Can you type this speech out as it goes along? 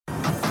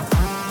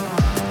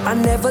I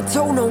never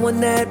told no one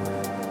that.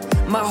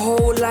 My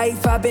whole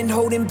life I've been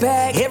holding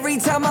back. Every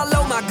time I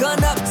load my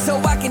gun up so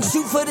I can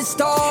shoot for the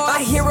stars,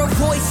 I hear a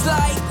voice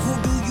like,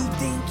 who do you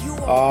think you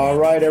are? All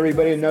right,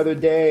 everybody, another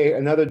day,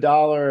 another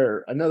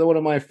dollar, another one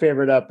of my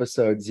favorite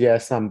episodes.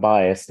 Yes, I'm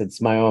biased. It's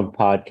my own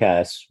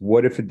podcast.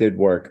 What if it did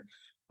work?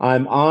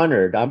 I'm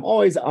honored. I'm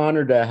always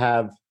honored to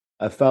have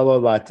a fellow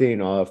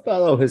Latino, a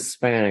fellow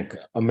Hispanic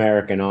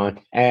American on.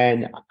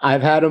 And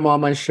I've had him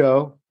on my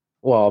show,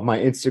 well, my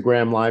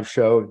Instagram live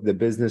show, The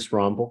Business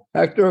Rumble,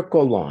 Hector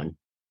Colon.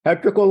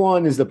 Hector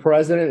Colon is the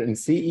president and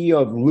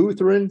CEO of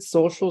Lutheran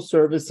Social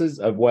Services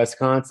of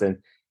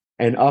Wisconsin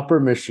and Upper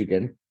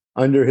Michigan.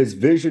 Under his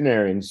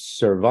visionary and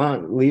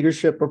servant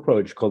leadership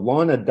approach,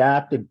 Colon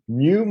adapted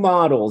new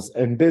models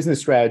and business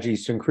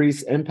strategies to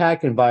increase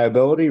impact and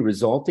viability,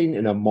 resulting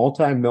in a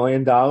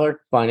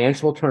multi-million-dollar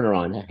financial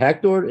turnaround.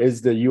 Hector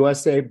is the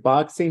USA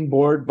Boxing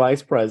Board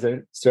Vice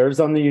President, serves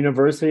on the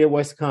University of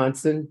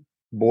Wisconsin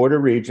Board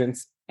of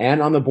Regents,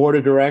 and on the Board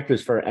of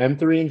Directors for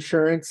M3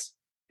 Insurance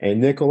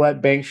and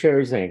Nicolette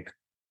Bankshares, Inc.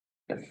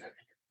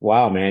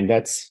 Wow, man,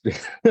 that's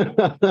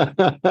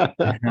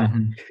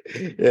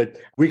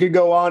we could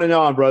go on and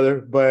on, brother.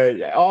 But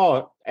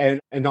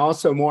and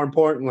also more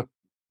importantly,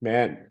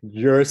 man,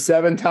 you're a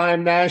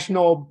 7-time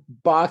national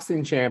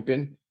boxing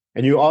champion,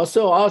 and you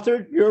also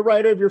you're a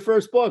writer of your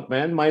first book,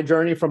 man, My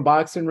Journey from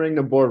Boxing Ring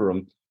to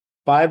Boardroom: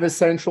 5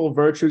 Essential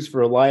Virtues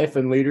for Life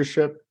and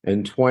Leadership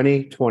in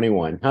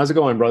 2021. How's it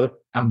going, brother?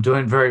 I'm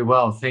doing very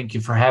well. Thank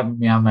you for having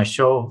me on my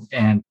show.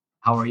 And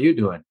how are you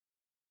doing?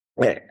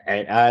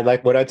 I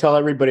like what I tell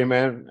everybody,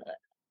 man.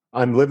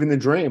 I'm living the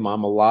dream.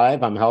 I'm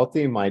alive. I'm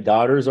healthy. My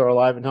daughters are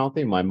alive and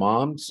healthy. My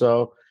mom.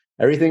 So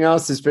everything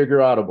else is figure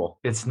outable.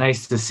 It's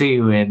nice to see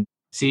you and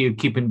see you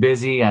keeping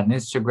busy on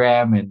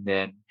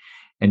Instagram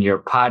and your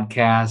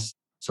podcast.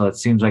 So it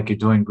seems like you're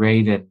doing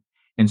great and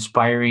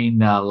inspiring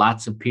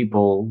lots of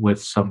people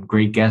with some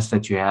great guests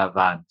that you have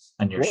on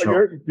your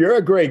show. You're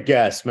a great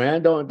guest,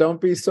 man. Don't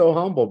be so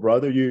humble,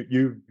 brother.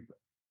 You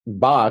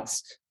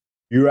boxed.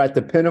 You're at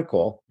the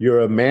pinnacle.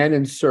 You're a man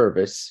in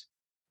service.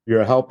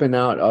 You're helping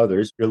out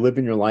others. You're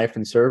living your life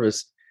in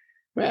service,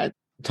 man.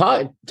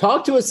 Talk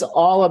to us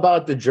all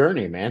about the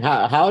journey, man.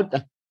 How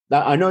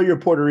I know you're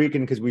Puerto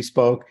Rican because we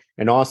spoke,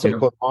 and also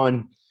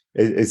Colon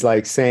is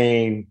like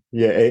saying,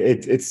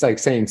 it's like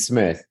saying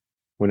Smith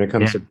when it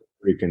comes to Puerto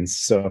Ricans.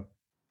 So,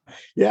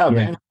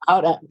 man.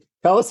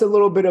 Tell us a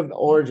little bit of the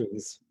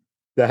origins.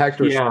 The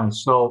Hector. Yeah.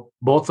 So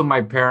both of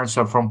my parents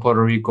are from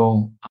Puerto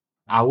Rico.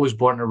 I was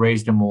born and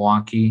raised in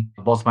Milwaukee.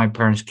 Both my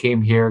parents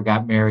came here,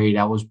 got married.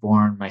 I was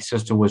born. My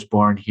sister was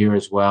born here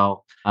as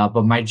well.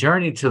 But my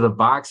journey to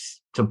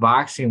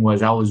boxing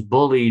was I was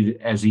bullied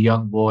as a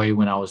young boy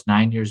when I was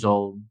 9 years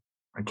old.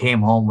 I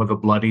came home with a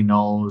bloody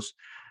nose,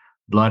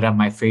 blood on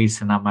my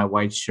face and on my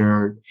white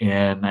shirt.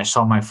 And I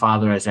saw my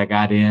father as I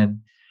got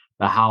in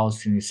the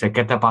house, and he said,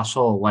 "¿Qué te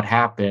pasó? What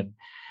happened?"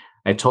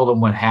 I told him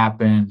what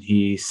happened.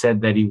 He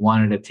said that he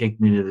wanted to take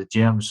me to the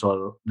gym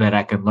so that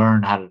I could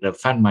learn how to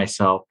defend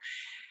myself.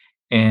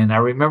 And I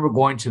remember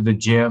going to the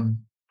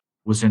gym,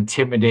 was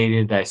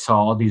intimidated. I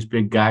saw all these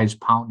big guys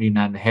pounding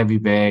on the heavy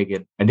bag,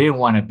 and I didn't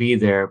want to be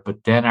there.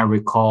 But then I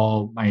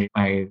recall my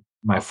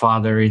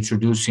father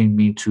introducing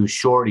me to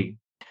Shorty,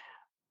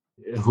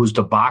 who's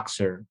the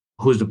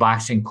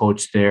boxing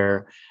coach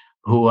there,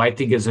 who I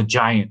think is a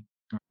giant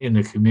in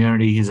the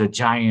community. He's a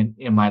giant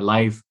in my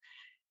life.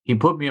 He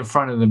put me in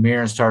front of the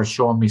mirror and started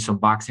showing me some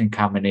boxing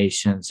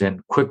combinations. And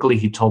quickly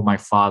he told my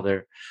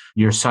father,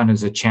 "Your son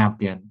is a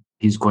champion.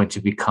 He's going to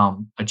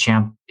become a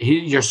champ.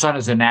 Your son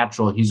is a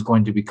natural. He's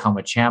going to become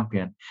a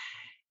champion."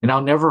 And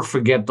I'll never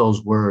forget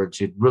those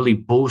words. It really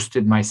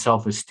boosted my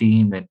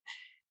self-esteem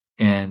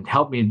and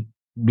helped me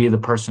be the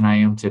person I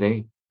am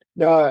today.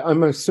 No,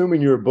 I'm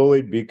assuming you were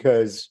bullied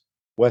because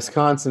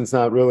Wisconsin's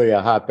not really a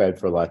hotbed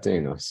for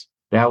Latinos.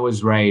 That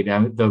was right.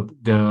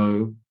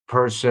 The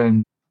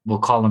person, we'll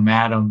call him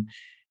Adam,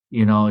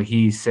 he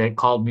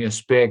called me a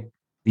spick,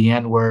 the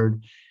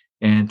N-word,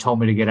 and told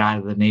me to get out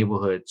of the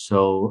neighborhood.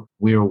 So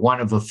we were one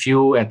of a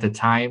few at the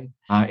time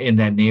in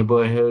that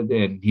neighborhood,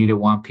 and he didn't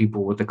want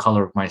people with the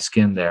color of my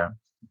skin there.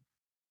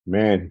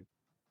 Man,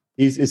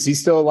 is he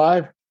still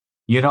alive?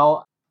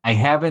 I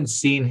haven't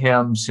seen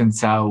him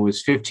since I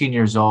was 15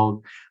 years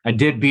old. I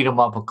did beat him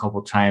up a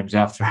couple times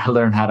after I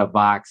learned how to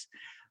box.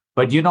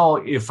 But,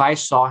 if I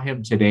saw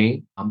him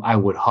today, I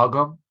would hug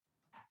him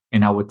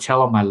and I would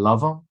tell him I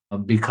love him,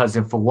 because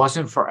if it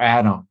wasn't for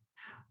Adam,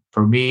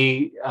 for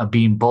me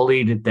being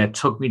bullied, that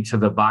took me to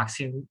the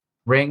boxing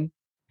ring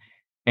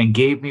and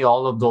gave me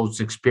all of those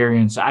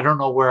experiences, I don't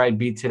know where I'd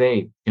be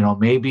today.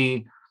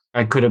 Maybe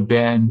I could have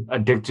been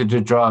addicted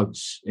to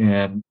drugs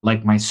and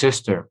like my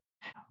sister,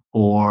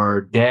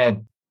 or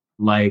dead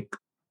like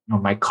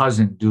my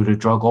cousin due to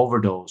drug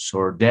overdose,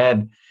 or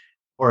dead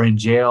or in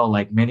jail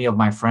like many of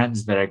my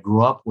friends that I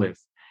grew up with.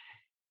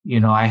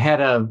 I had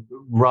a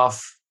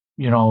rough,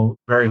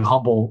 very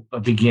humble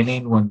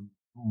beginning when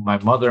my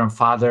mother and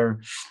father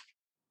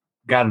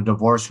got a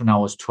divorce when I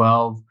was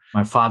 12.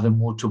 My father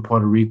moved to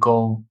Puerto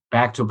Rico,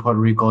 back to Puerto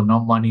Rico, no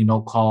money,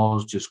 no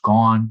calls, just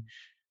gone.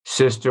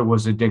 Sister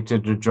was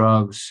addicted to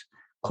drugs,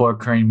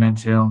 co-occurring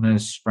mental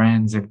illness,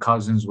 friends and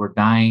cousins were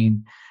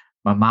dying.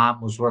 My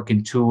mom was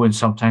working 2 and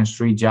sometimes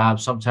 3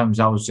 jobs. Sometimes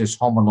I was just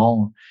home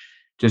alone,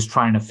 just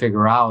trying to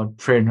figure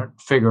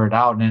it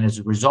out. And as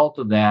a result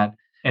of that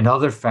and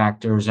other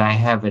factors, I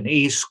have an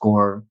ACE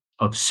score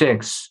of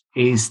 6.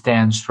 ACE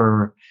stands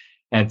for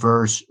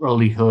adverse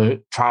early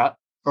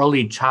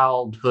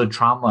childhood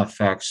trauma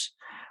effects.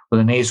 With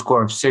an ACE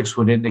score of 6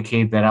 would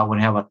indicate that I would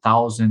have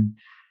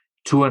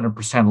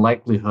 1,200%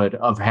 likelihood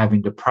of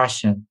having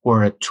depression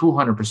or a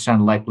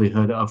 200%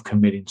 likelihood of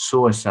committing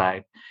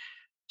suicide.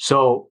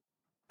 So,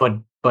 but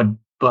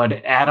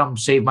Adam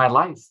saved my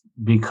life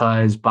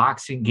because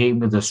boxing gave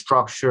me the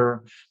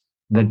structure,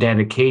 the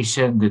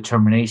dedication,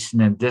 determination,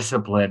 and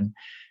discipline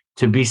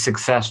to be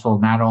successful,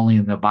 not only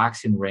in the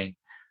boxing ring,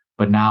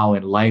 but now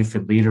in life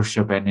and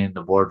leadership and in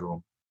the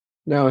boardroom.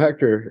 Now,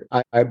 Hector,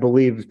 I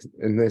believe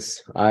in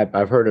this.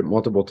 I've heard it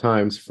multiple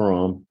times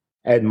from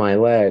Ed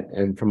Milet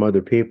and from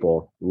other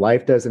people.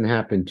 Life doesn't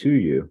happen to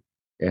you.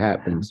 It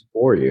happens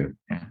for you.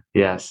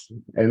 Yes.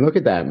 And look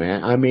at that,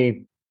 man. I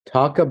mean,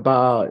 talk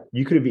about,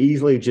 you could have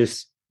easily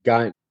just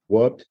gotten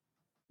whooped.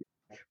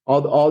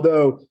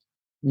 Although,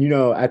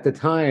 at the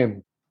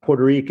time,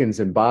 Puerto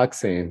Ricans in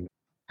boxing,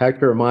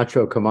 Hector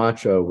Macho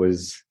Camacho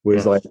was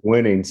yes, like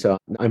winning. So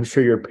I'm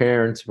sure your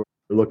parents were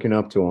looking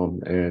up to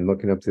him and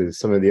looking up to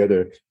some of the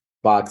other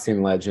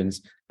boxing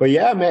legends. But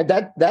yeah, man,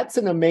 that's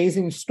an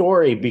amazing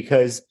story,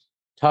 because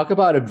talk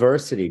about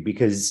adversity,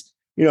 because,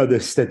 the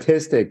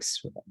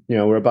statistics,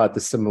 we're about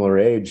the similar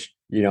age.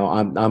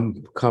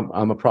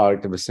 I'm a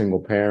product of a single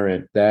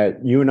parent.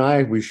 That you and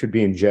I, we should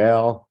be in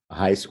jail, a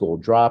high school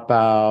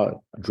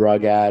dropout,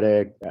 drug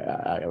addict,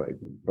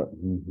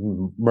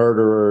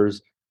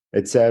 murderers,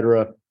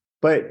 etc.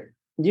 But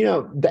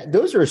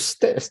those are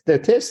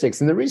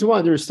statistics, and the reason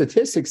why there's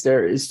statistics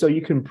there is so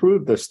you can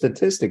prove the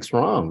statistics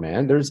wrong,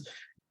 man.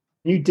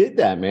 You did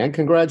that, man.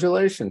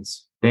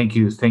 Congratulations. Thank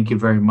you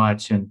very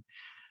much. And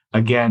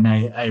again,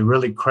 I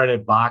really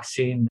credit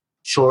boxing,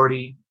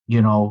 Shorty,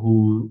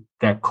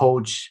 that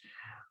coach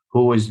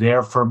who was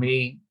there for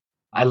me.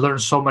 I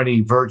learned so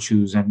many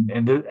virtues,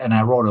 and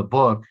I wrote a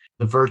book,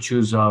 the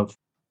virtues of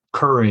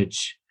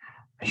courage,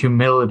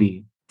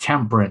 humility,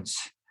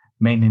 temperance,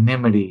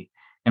 magnanimity,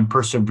 and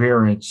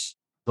perseverance.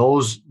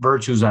 Those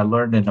virtues I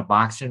learned in the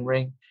boxing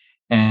ring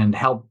and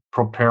helped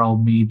propel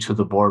me to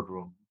the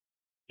boardroom.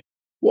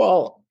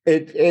 Well,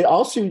 it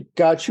also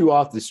got you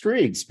off the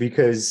streets,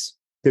 because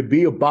to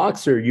be a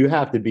boxer, you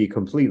have to be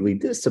completely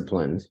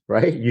disciplined,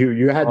 right?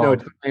 You had no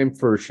time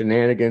for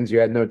shenanigans. You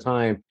had no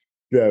time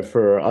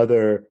for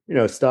other,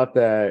 stuff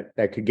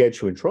that could get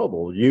you in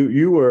trouble.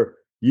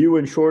 You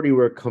and Shorty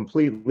were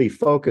completely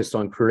focused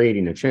on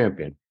creating a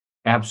champion.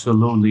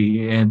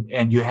 Absolutely.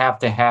 And you have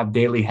to have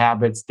daily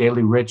habits,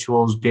 daily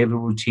rituals, daily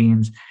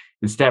routines.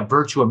 It's that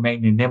virtue of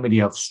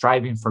magnanimity, of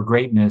striving for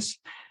greatness,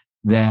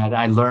 that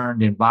I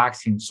learned in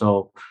boxing.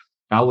 So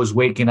I was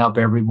waking up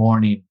every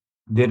morning,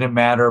 didn't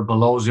matter,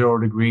 below 0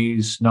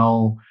 degrees,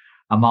 snow,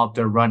 I'm out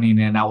there running,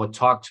 and I would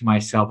talk to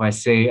myself. I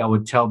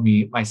would tell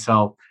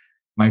myself,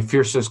 my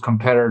fiercest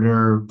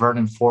competitor,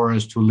 Vernon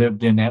Forrest, who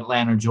lived in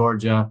Atlanta,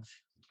 Georgia,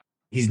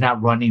 he's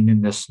not running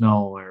in the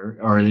snow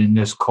or in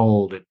this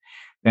cold. And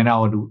then I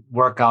would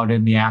work out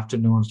in the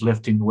afternoons,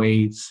 lifting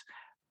weights,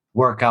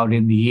 work out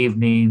in the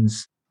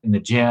evenings in the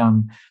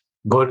gym,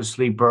 go to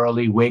sleep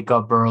early, wake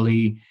up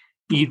early,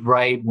 eat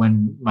right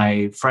when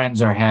my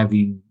friends are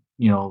having,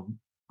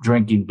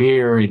 drinking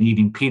beer and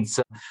eating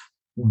pizza,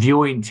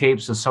 viewing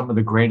tapes of some of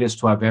the greatest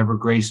who have ever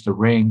graced the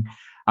ring.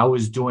 I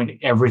was doing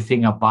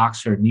everything a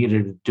boxer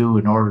needed to do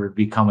in order to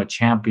become a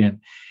champion.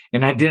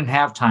 And I didn't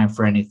have time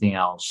for anything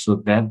else. So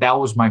that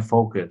was my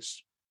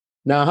focus.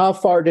 Now, how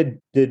far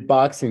did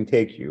boxing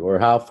take you, or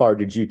how far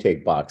did you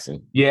take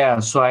boxing? Yeah,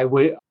 so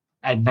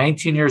at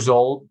 19 years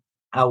old,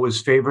 I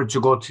was favored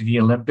to go to the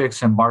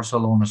Olympics in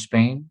Barcelona,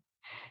 Spain.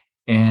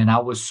 And I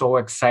was so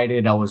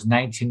excited. I was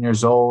 19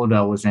 years old.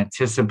 I was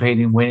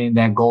anticipating winning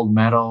that gold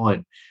medal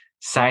and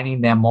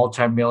signing that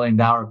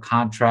multi-million-dollar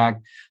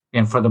contract.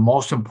 And for the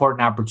most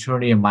important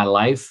opportunity in my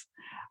life,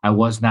 I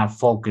was not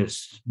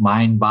focused,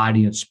 mind,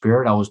 body, and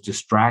spirit. I was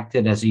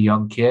distracted as a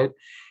young kid.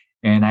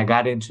 And I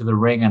got into the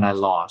ring and I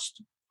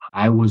lost.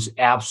 I was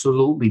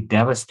absolutely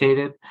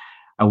devastated.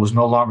 I was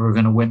no longer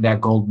going to win that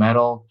gold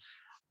medal.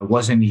 I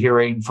wasn't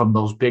hearing from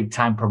those big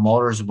time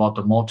promoters about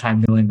the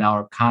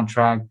multi-million-dollar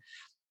contract.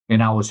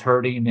 And I was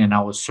hurting and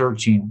I was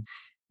searching.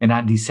 And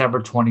on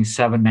December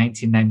 27,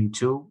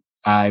 1992,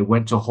 I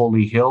went to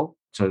Holy Hill,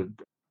 to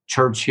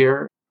church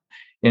here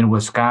in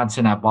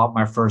Wisconsin. I bought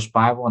my first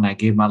Bible and I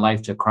gave my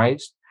life to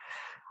Christ.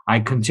 I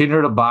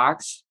continued to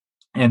box.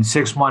 And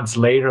 6 months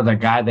later, the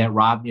guy that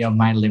robbed me of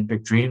my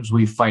Olympic dreams,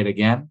 we fight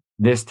again.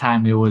 This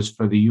time it was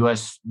for the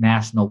U.S.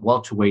 national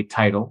welterweight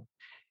title.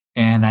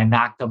 And I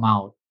knocked him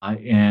out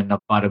in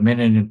about 1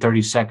 minute and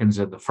 30 seconds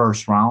of the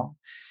first round.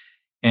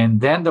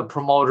 And then the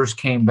promoters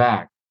came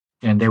back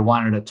and they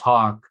wanted to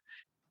talk.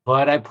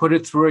 But I put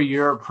it through a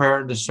year of prayer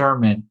and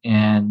discernment,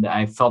 and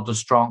I felt a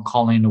strong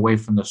calling away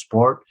from the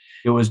sport.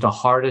 It was the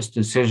hardest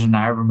decision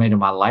I ever made in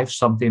my life.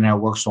 Something I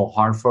worked so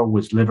hard for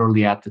was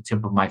literally at the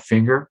tip of my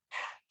finger.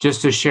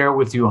 Just to share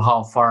with you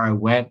how far I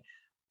went,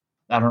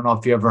 I don't know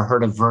if you ever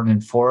heard of Vernon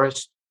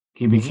Forrest.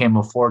 He became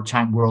a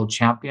 4-time world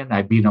champion.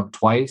 I beat him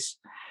twice.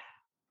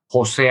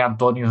 Jose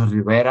Antonio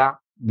Rivera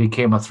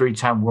became a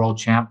 3-time world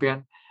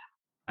champion.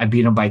 I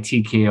beat him by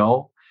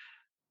TKO.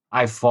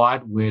 I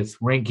fought with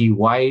Rinky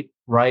White,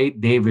 right?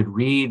 David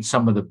Reed,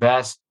 some of the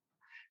best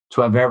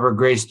to have ever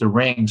graced the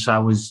ring. So I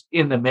was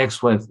in the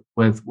mix with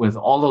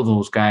all of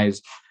those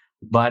guys,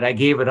 but I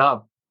gave it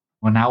up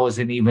when I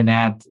wasn't even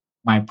at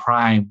my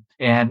prime.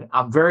 And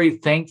I'm very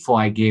thankful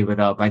I gave it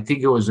up. I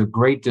think it was a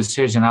great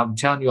decision. I'm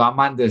telling you, I'm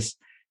on this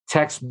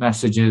text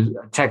message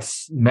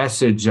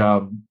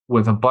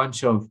with a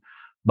bunch of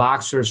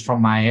boxers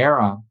from my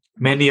era,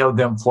 many of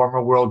them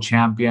former world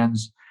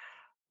champions.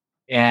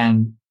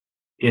 And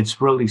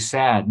it's really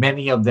sad.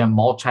 Many of them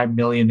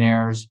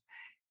multimillionaires,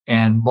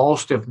 and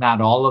most, if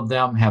not all of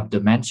them, have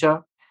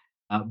dementia,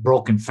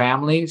 broken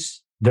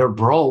families. They're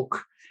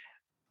broke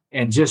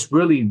and just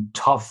really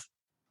tough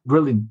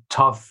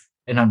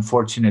and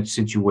unfortunate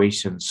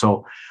situations.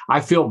 So I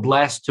feel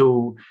blessed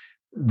to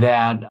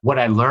that what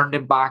I learned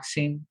in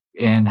boxing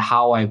and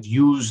how I've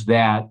used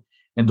that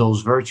and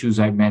those virtues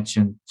I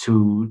mentioned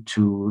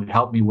to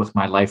help me with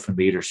my life and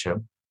leadership.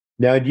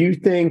 Now, do you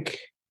think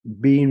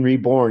being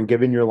reborn,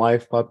 giving your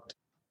life up to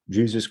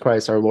Jesus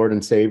Christ, our Lord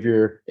and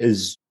Savior,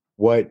 is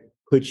what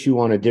puts you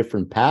on a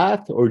different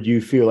path? Or do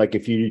you feel like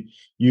if you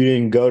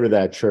didn't go to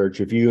that church,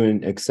 if you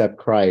didn't accept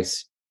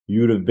Christ,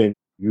 you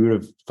would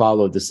have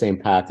followed the same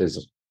path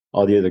as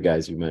all the other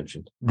guys you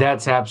mentioned?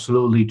 That's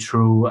absolutely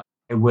true.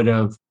 I would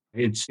have.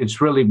 It's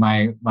really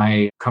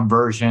my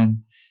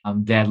conversion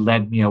that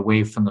led me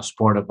away from the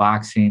sport of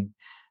boxing.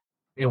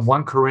 In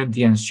 1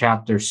 Corinthians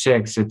chapter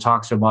 6, it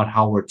talks about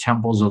how we're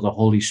temples of the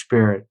Holy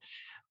Spirit.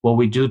 What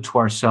we do to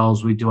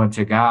ourselves, we do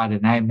unto God.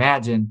 And I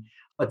imagine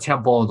a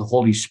temple of the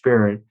Holy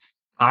Spirit.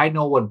 I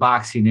know what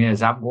boxing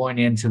is. I'm going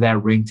into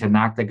that ring to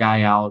knock the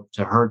guy out,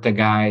 to hurt the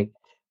guy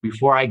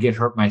before I get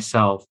hurt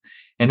myself.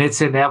 And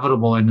it's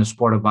inevitable in the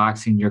sport of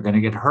boxing, you're going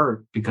to get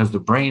hurt because the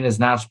brain is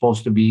not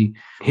supposed to be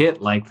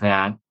hit like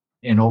that.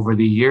 And over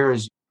the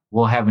years,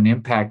 will have an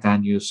impact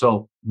on you.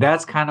 So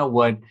that's kind of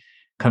what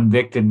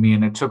convicted me.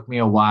 And it took me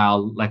a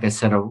while, like I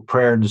said, of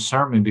prayer and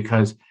discernment,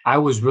 because I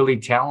was really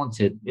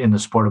talented in the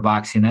sport of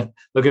boxing.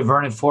 Look at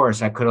Vernon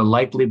Forrest. I could have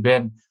likely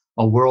been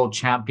a world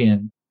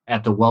champion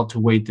at the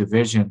welterweight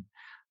division,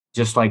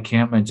 just like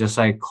him and just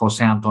like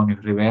Jose Antonio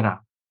Rivera.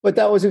 But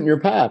that wasn't your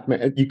path,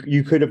 man.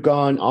 You could have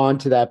gone on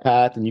to that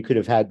path and you could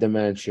have had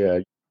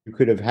dementia. You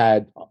could have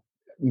had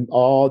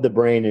all the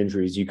brain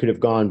injuries. You could have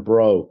gone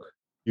broke.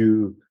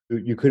 You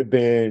could have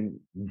been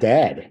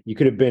dead. You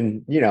could have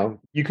been,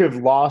 you could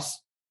have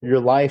lost your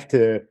life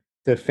to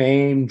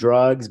fame,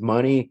 drugs,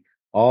 money,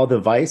 all the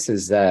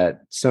vices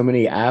that so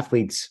many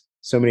athletes,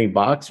 so many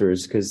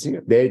boxers, because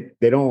they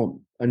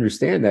don't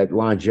understand that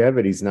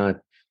longevity is not,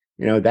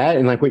 that.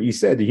 And like what you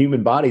said, the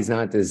human body is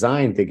not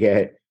designed to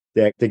get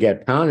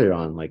pounded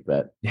on like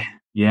that.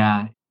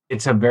 Yeah,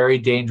 it's a very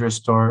dangerous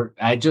sport.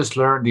 I just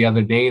learned the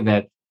other day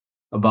that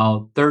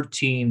about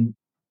 13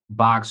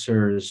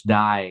 boxers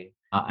die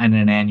on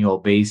an annual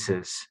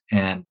basis,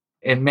 and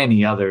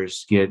many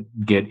others get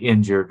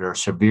injured or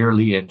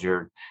severely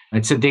injured.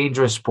 It's a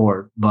dangerous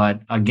sport,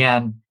 but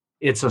again,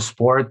 it's a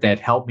sport that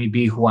helped me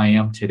be who I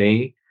am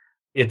today.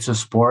 It's a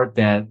sport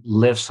that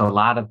lifts a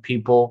lot of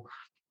people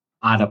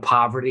out of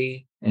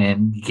poverty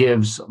and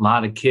gives a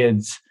lot of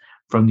kids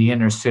from the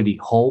inner city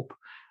hope.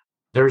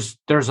 There's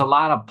a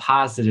lot of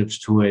positives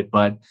to it,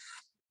 but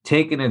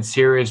taking it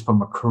serious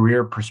from a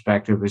career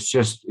perspective, it's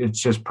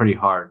just pretty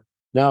hard.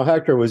 Now,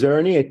 Hector, was there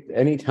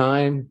any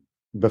time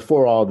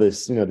before all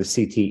this, the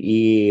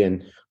CTE,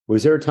 and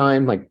was there a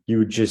time like you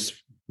would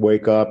just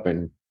wake up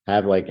and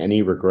have like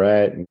any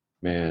regret?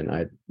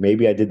 Man,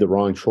 maybe I did the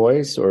wrong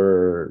choice,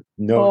 or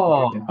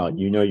no?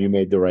 You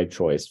made the right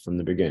choice from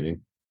the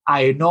beginning.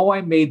 I know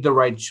I made the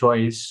right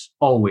choice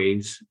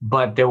always,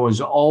 but there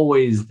was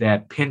always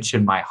that pinch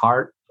in my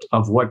heart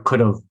of what could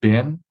have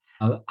been.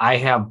 I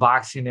have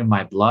boxing in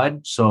my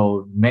blood,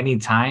 so many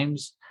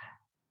times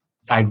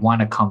I'd want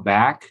to come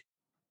back.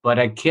 But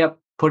I kept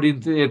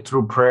putting it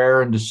through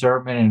prayer and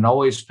discernment, and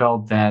always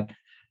felt that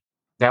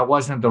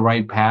wasn't the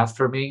right path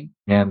for me,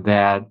 and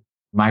that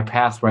my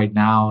path right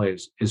now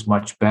is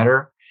much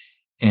better.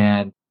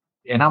 And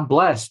I'm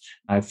blessed.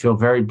 I feel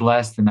very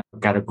blessed, and I've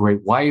got a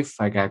great wife.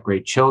 I got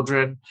great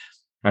children.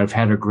 I've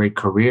had a great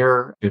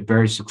career, been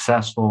very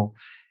successful,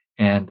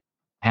 and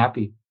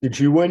happy. Did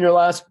you win your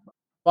last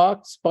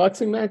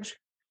boxing match?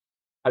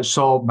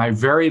 So my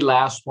very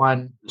last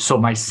one,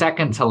 my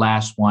second to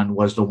last one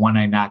was the one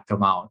I knocked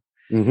him out.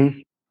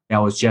 Mm-hmm. That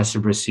was Jesse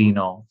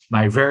Brasino.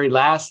 My very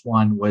last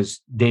one was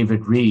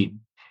David Reed.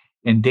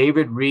 And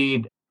David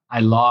Reed,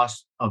 I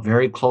lost a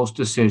very close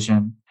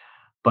decision.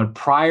 But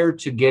prior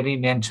to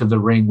getting into the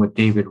ring with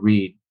David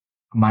Reed,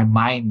 my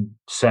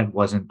mindset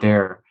wasn't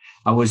there.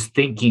 I was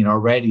thinking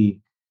already,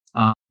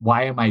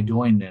 why am I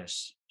doing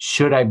this?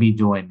 Should I be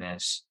doing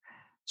this?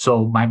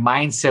 So my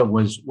mindset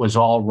was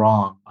all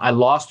wrong. I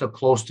lost a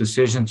close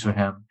decision to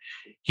him.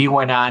 He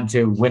went on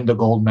to win the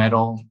gold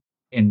medal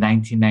in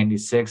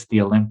 1996,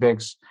 the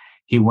Olympics.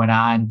 He went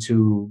on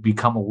to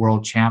become a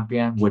world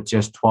champion with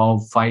just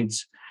 12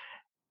 fights.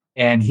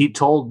 And he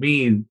told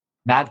me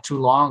not too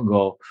long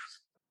ago,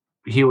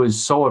 he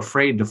was so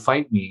afraid to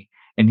fight me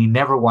and he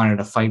never wanted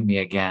to fight me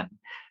again.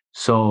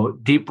 So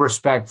deep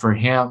respect for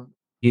him.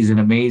 He's an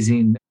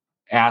amazing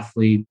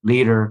athlete,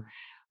 leader,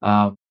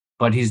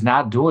 but he's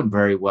not doing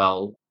very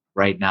well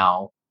right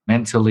now,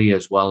 mentally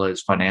as well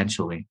as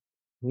financially.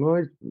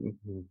 Well,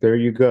 there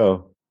you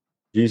go.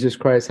 Jesus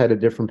Christ had a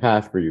different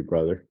path for you,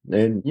 brother.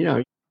 And,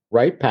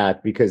 right path,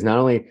 because not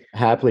only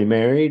happily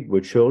married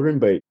with children,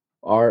 but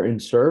are in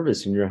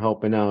service and you're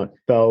helping out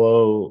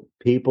fellow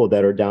people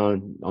that are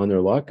down on their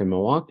luck in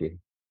Milwaukee.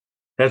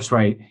 That's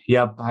right.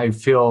 Yep. I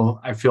feel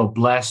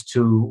blessed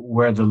to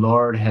where the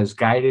Lord has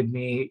guided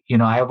me.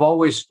 I've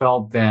always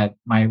felt that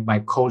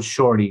my coach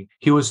Shorty,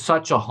 he was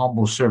such a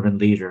humble servant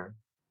leader.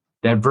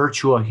 That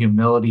virtue of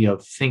humility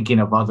of thinking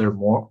of others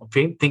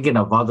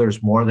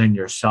more than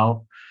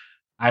yourself.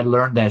 I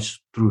learned that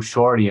through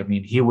Shorty. I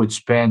mean, he would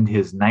spend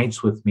his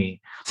nights with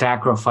me,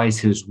 sacrifice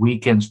his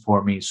weekends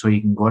for me so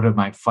he can go to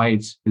my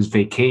fights, his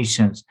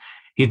vacations.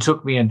 He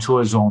took me into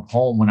his own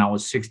home when I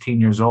was 16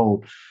 years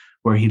old,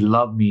 where he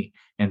loved me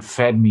and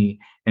fed me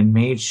and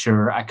made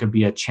sure I could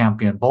be a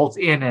champion, both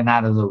in and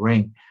out of the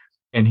ring.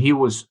 And it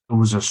was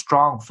a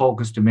strong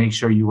focus to make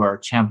sure you are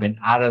a champion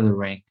out of the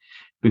ring,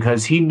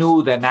 because he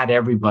knew that not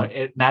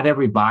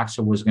every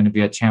boxer was going to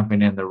be a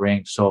champion in the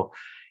ring. So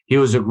he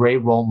was a great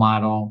role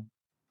model.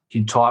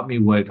 He taught me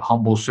what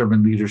humble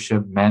servant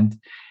leadership meant.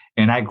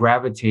 And I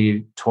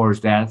gravitated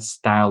towards that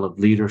style of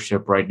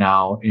leadership right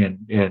now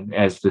in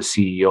as the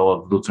CEO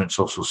of Lutheran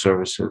Social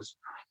Services.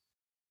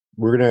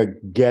 We're going to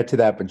get to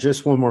that, but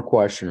just one more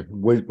question.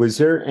 Was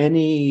there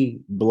any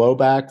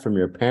blowback from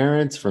your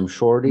parents, from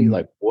Shorty?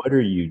 Like, what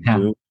are you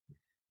doing?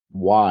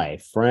 Why?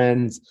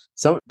 Friends?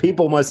 Some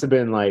people must have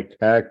been like,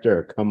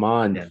 Hector, come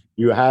on. Yeah.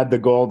 You had the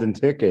golden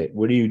ticket.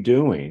 What are you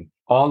doing?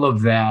 All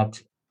of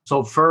that.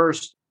 So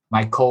first,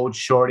 my coach,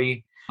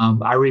 Shorty,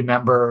 I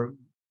remember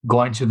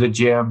going to the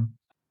gym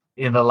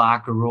in the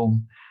locker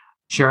room,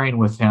 sharing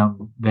with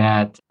him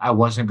that I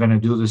wasn't going to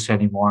do this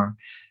anymore.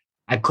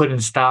 I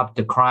couldn't stop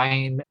the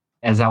crying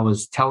as I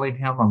was telling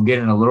him. I'm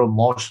getting a little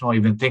emotional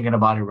even thinking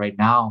about it right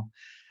now.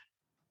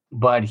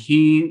 But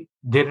he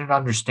didn't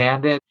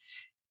understand it.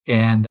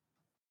 And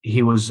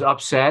he was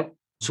upset.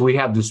 So we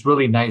have this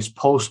really nice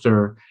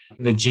poster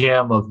in the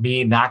gym of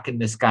me knocking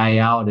this guy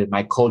out. And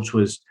my coach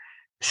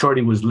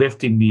Shorty was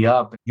lifting me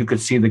up. You could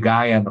see the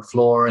guy on the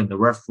floor and the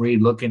referee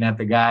looking at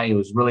the guy. It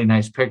was a really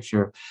nice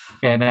picture.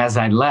 And as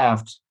I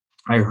left,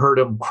 I heard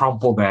him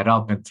crumple that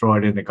up and throw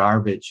it in the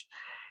garbage.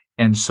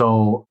 And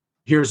so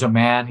here's a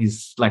man,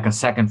 he's like a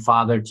second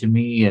father to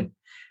me. And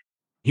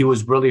he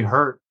was really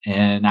hurt.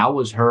 And I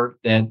was hurt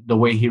that the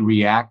way he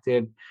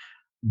reacted.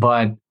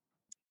 But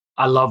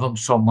I love him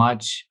so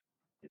much.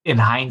 In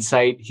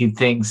hindsight, he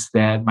thinks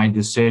that my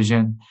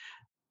decision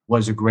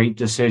was a great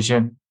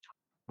decision.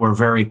 We're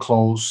very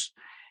close,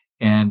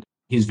 and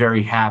he's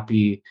very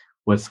happy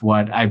with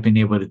what I've been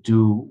able to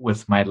do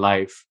with my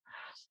life.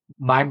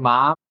 My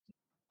mom,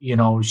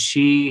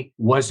 she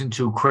wasn't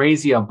too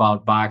crazy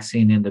about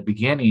boxing in the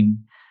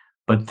beginning,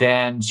 but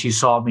then she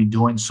saw me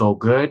doing so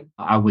good.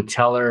 I would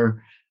tell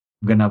her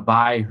I'm going to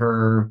buy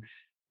her.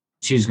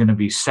 She's going to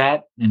be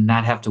set and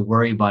not have to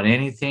worry about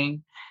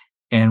anything.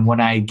 And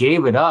when I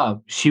gave it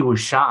up, she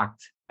was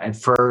shocked. At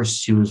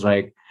first, she was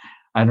like,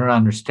 I don't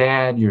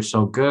understand. You're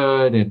so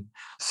good. And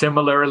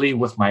similarly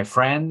with my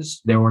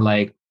friends, they were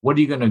like, what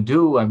are you going to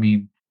do? I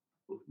mean,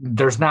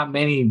 there's not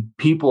many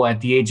people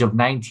at the age of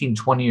 19,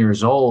 20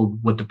 years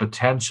old with the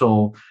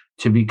potential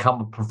to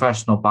become a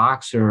professional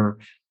boxer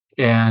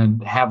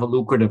and have a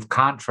lucrative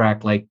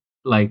contract like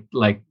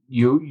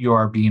you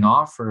are being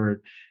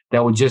offered,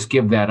 that would just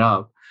give that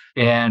up.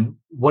 And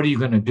what are you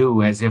going to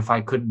do? As if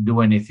I couldn't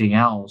do anything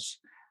else.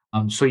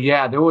 So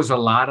yeah, there was a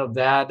lot of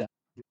that.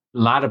 A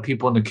lot of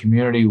people in the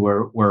community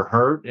were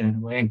hurt,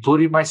 and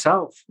including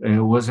myself. It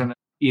wasn't an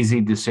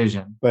easy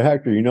decision. But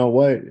Hector, you know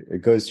what?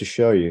 It goes to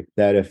show you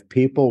that if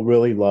people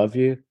really love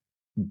you,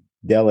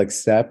 they'll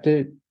accept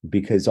it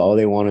because all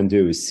they want to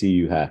do is see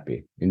you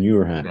happy, and you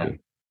were happy. Yeah.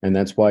 And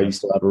that's why you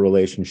still have a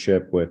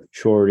relationship with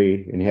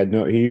Shorty. And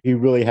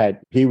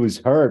he was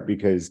hurt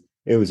because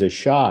it was a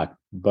shock.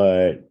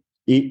 But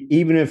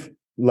even if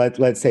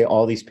let's say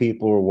all these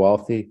people were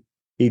wealthy,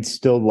 he'd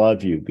still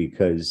love you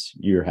because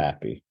you're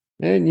happy.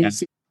 And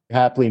he's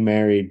happily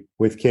married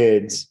with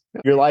kids.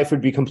 Your life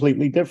would be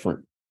completely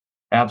different.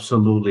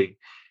 Absolutely.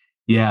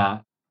 Yeah.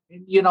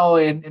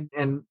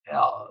 And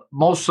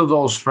most of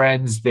those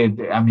friends,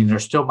 they're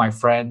still my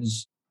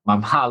friends. My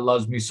mom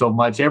loves me so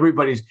much.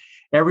 Everybody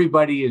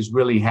is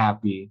really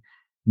happy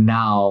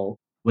now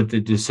with the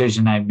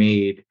decision I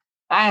made.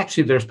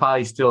 Actually, there's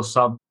probably still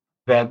some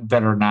that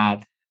are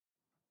not.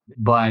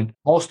 but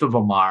most of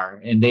them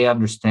are, and they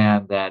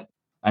understand that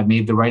I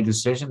made the right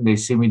decision. They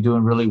see me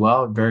doing really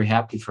well and very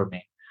happy for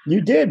me.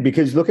 You did,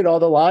 because look at all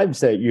the lives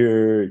that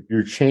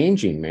you're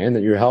changing, man,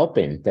 that you're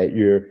helping, that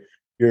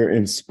you're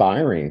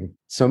inspiring.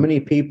 So many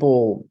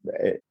people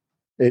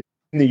in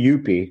the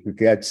UP who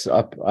gets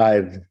up.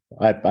 I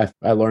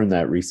learned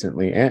that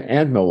recently,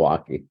 and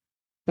Milwaukee.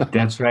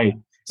 That's right.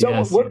 So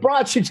yes. What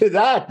brought you to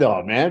that,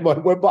 though, man?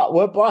 What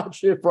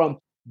brought you from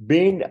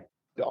being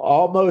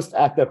almost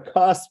at the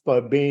cusp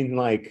of being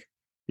like,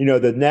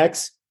 the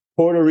next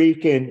Puerto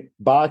Rican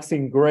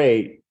boxing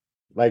great,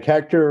 like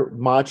Hector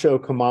Macho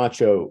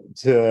Camacho,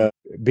 to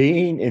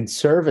being in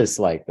service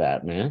like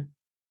that, man?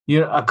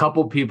 A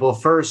couple people.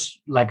 First,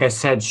 like I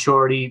said,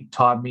 Shorty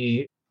taught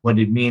me what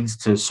it means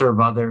to serve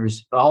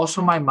others.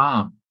 Also, my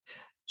mom.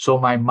 So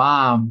my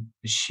mom,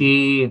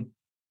 she,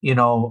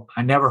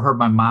 I never heard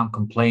my mom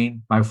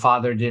complain. My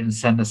father didn't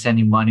send us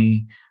any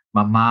money.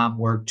 My mom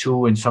worked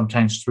 2 and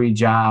sometimes 3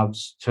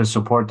 jobs to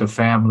support the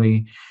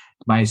family.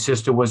 My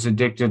sister was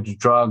addicted to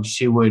drugs.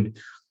 She would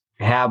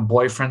have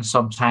boyfriends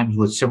sometimes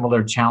with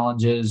similar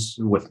challenges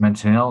with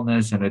mental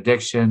illness and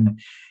addiction.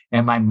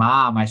 And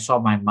I saw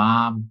my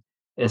mom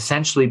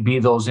essentially be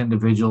those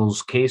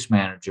individuals' case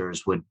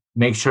managers, would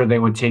make sure they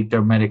would take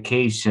their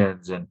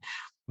medications and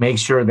make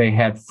sure they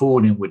had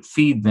food and would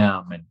feed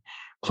them and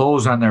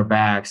clothes on their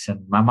backs.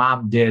 And my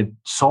mom did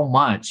so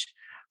much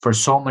for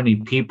so many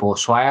people.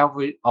 So I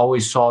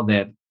always saw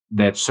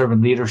that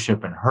servant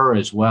leadership in her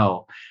as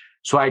well.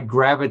 So I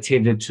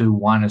gravitated to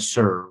want to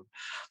serve.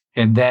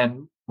 And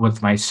then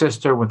with my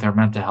sister, with her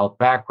mental health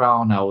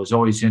background, I was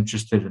always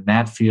interested in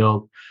that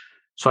field.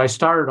 So I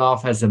started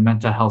off as a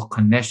mental health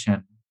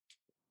clinician.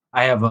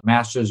 I have a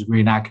master's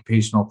degree in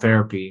occupational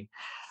therapy.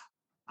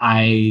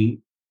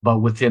 But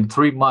within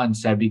 3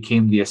 months, I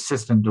became the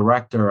assistant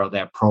director of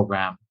that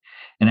program.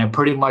 And I've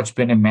pretty much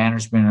been in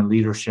management and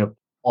leadership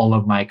all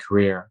of my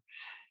career.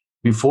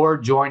 Before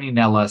joining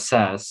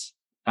LSS,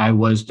 I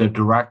was the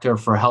director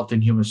for Health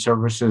and Human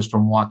Services for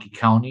Milwaukee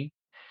County.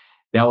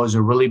 That was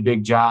a really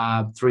big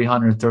job,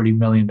 $330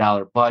 million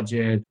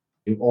budget.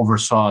 It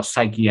oversaw a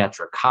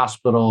psychiatric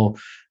hospital,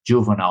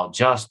 juvenile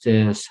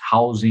justice,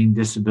 housing,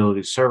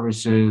 disability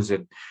services,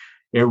 and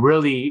it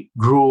really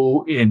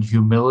grew in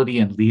humility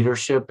and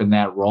leadership in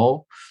that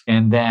role.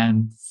 And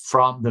then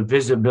from the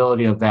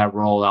visibility of that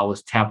role, I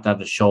was tapped on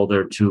the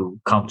shoulder to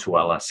come to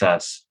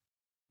LSS.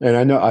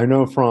 And I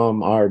know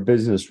from our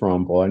business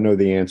rumble, I know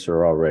the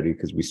answer already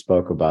because we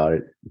spoke about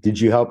it. Did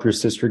you help your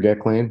sister get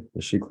clean?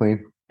 Is she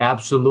clean?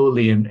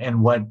 Absolutely.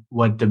 And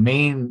what the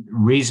main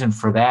reason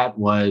for that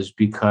was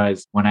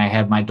because when I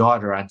had my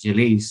daughter,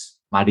 Angelis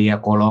Maria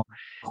Colon,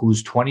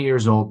 who's 20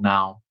 years old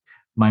now,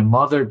 my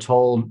mother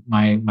told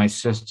my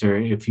sister,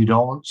 if you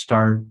don't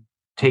start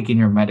taking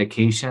your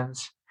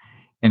medications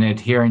and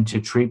adhering to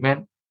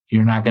treatment,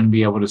 you're not going to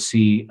be able to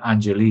see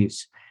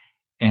Angelis.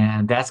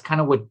 And that's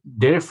kind of what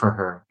did it for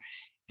her.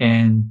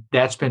 And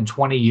that's been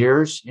 20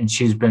 years, and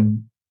she's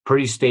been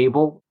pretty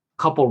stable.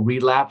 A couple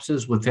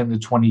relapses within the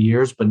 20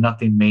 years, but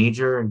nothing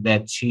major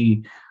that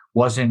she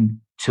wasn't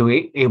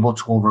able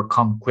to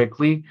overcome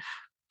quickly.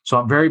 So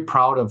I'm very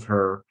proud of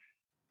her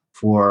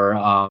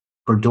for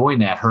doing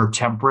that. Her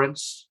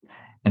temperance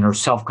and her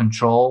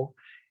self-control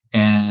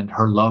and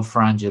her love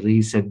for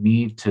Angelis and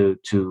me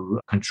to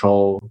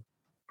control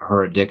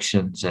her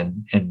addictions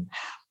and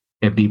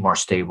be more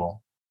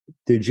stable.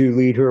 Did you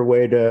lead her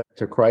away to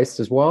Christ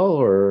as well,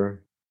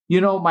 or?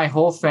 My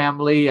whole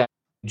family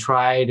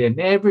tried, and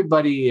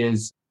everybody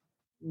is,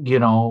 they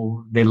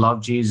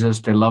love Jesus,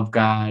 they love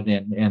God,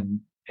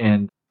 and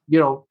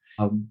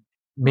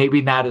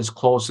maybe not as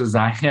close as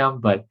I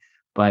am, but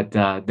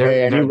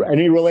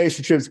any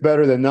relationship's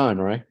better than none,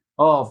 right?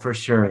 Oh, for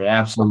sure,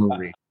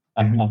 absolutely.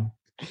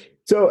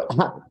 So,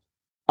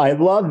 I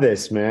love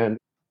this, man.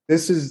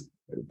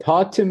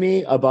 Talk to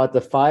me about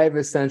the 5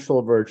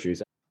 essential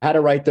virtues. I had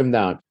to write them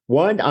down.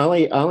 1,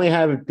 I only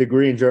have a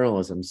degree in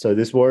journalism, so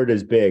this word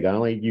is big. I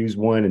only use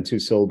 1 and 2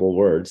 syllable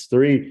words.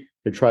 3,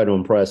 to try to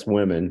impress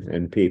women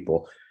and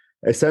people.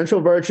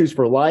 Essential virtues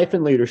for life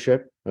and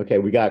leadership. Okay,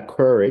 we got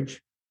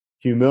courage,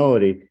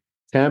 humility,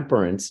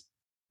 temperance,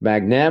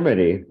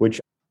 magnanimity, which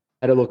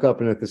I had to look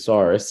up in a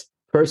thesaurus,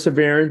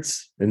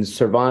 perseverance, and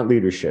servant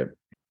leadership.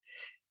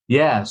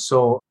 Yeah,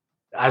 so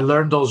I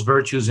learned those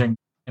virtues in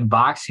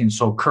boxing.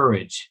 So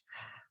courage.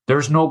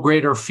 There's no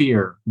greater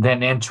fear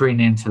than entering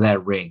into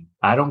that ring.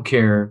 I don't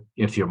care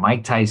if you're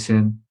Mike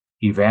Tyson,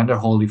 Evander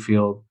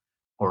Holyfield,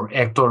 or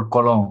Hector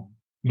Colon.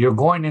 You're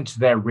going into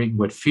that ring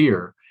with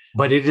fear,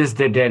 but it is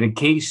the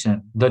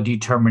dedication, the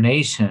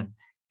determination,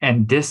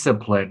 and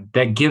discipline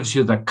that gives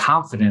you the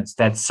confidence,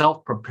 that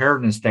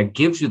self-preparedness that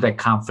gives you the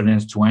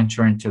confidence to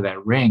enter into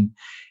that ring.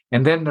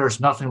 And then there's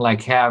nothing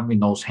like having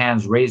those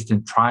hands raised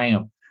in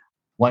triumph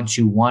once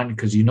you won,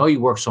 because you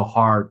worked so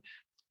hard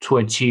to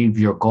achieve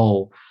your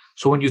goal.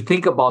 So when you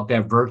think about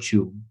that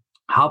virtue,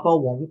 how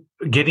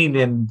about getting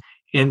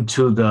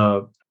into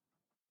the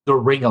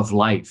ring of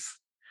life,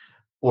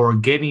 or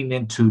getting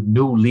into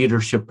new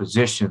leadership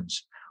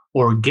positions,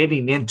 or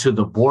getting into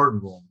the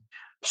boardroom?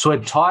 So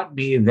it taught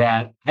me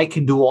that I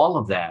can do all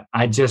of that.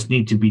 I just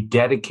need to be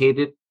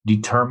dedicated,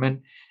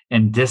 determined,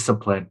 and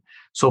disciplined.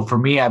 So for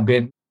me, I've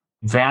been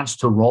advanced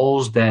to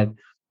roles that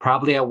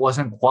probably I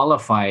wasn't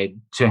qualified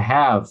to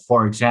have.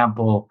 For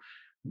example,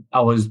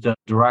 I was the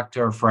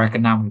director for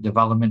economic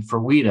development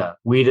for WIDA.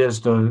 WIDA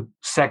is the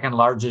second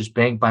largest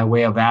bank by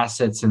way of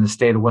assets in the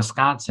state of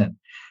Wisconsin.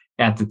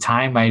 At the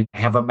time, I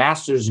have a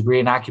master's degree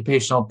in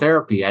occupational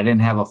therapy. I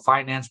didn't have a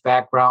finance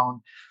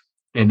background,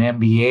 an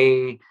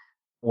MBA,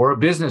 or a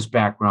business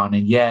background,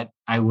 and yet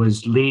I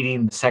was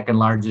leading the second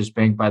largest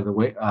bank by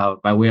way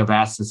of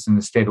assets in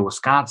the state of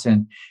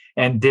Wisconsin,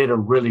 and did a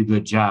really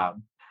good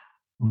job.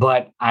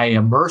 But I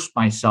immersed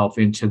myself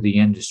into the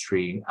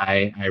industry.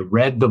 I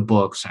read the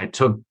books. I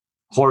took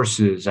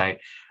courses.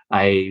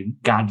 I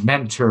got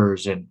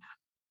mentors, and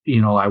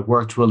I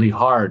worked really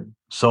hard.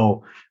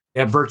 So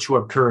that virtue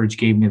of courage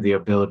gave me the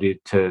ability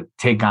to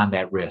take on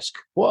that risk.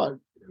 Well,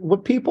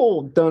 what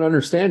people don't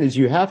understand is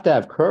you have to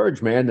have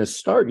courage, man, to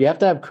start. You have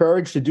to have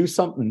courage to do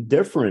something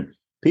different.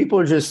 People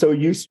are just so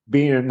used to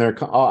being in their,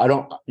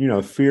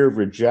 fear of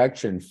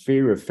rejection,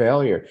 fear of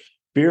failure,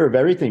 fear of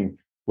everything.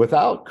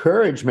 Without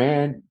courage,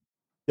 man,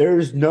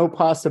 there's no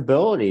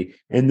possibility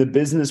in the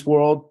business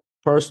world,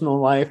 personal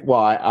life.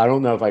 Well, I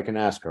don't know if I can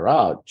ask her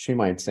out. She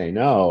might say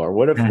no. Or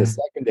what if the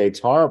second date's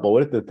horrible?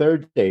 What if the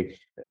third date?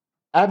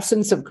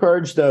 Absence of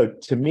courage, though,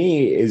 to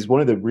me, is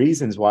one of the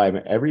reasons why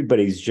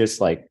everybody's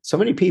just like, so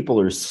many people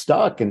are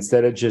stuck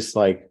instead of just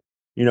like,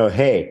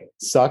 hey,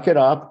 suck it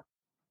up,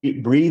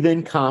 breathe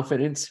in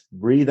confidence,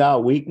 breathe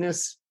out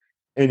weakness,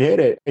 and hit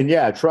it. And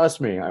yeah,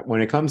 trust me,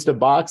 when it comes to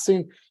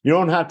boxing, you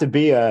don't have to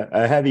be a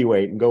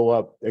heavyweight and go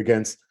up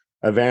against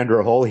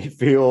Evander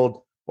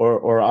Holyfield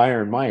or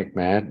Iron Mike,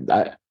 man.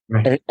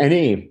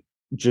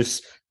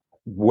 Just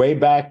way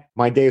back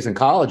my days in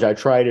college, I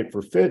tried it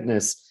for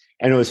fitness.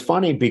 And it was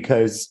funny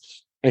because,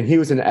 and he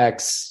was an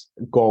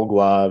ex-Gold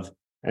Glove,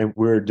 and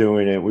we were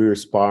doing it, we were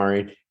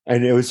sparring,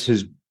 and it was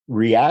his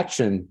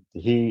reaction.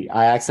 I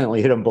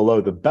accidentally hit him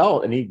below the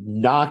belt, and he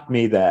knocked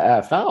me the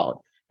F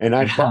out. And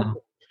I thought,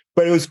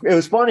 but it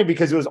was funny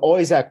because it was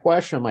always that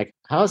question. I'm like,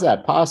 how is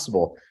that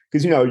possible?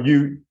 Because,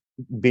 you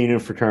being in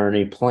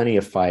fraternity, plenty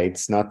of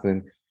fights,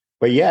 nothing.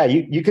 But yeah,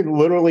 you can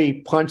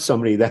literally punch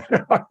somebody that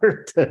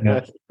hard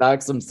to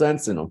knock some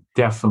sense in them.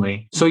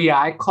 Definitely. So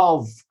yeah, I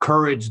call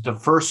courage the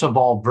first of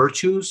all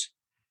virtues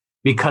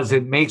because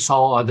it makes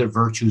all other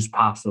virtues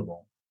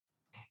possible.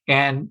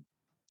 And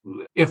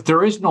if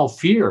there is no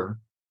fear,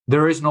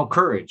 there is no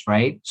courage,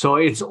 right? So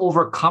it's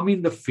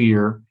overcoming the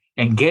fear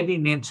and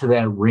getting into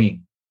that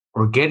ring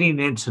or getting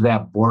into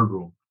that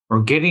boardroom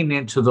or getting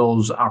into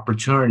those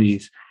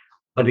opportunities.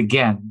 But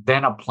again,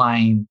 then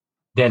applying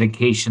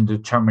dedication,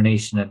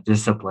 determination, and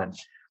discipline,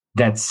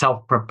 that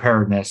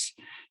self-preparedness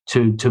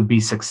to be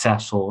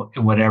successful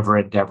in whatever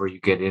endeavor you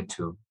get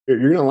into. You're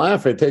going to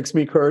laugh. It takes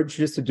me courage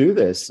just to do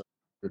this.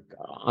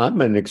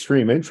 I'm an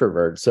extreme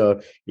introvert.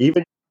 So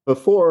even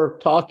before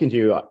talking to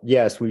you,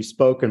 yes, we've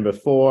spoken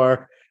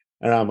before,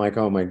 and I'm like,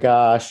 oh my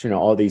gosh,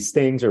 all these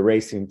things are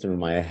racing through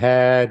my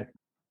head.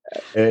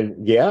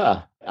 And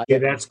yeah,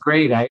 that's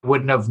great. I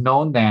wouldn't have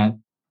known that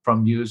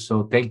from you.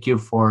 So thank you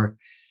for...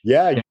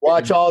 Yeah, you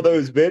watch all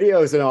those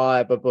videos and all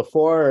that, but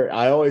before,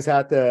 I always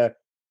have to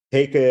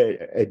take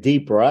a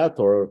deep breath,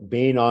 or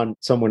being on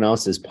someone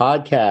else's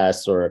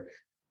podcast or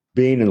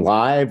being in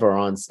live or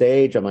on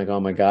stage. I'm like, oh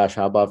my gosh,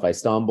 how about if I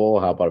stumble?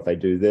 How about if I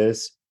do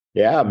this?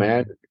 Yeah,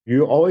 man,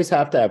 you always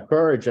have to have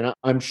courage. And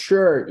I'm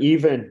sure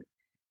even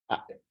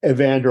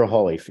Evander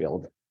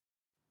Holyfield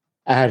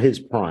at his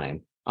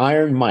prime,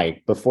 Iron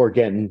Mike before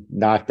getting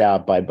knocked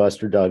out by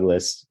Buster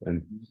Douglas,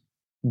 and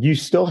you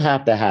still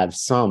have to have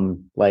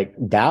some like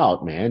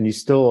doubt, man. You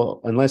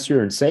still, unless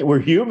you're insane, we're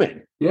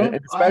human. Yeah. And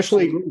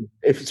especially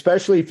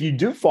if you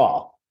do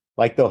fall,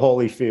 like the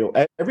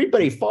Holyfield.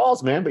 Everybody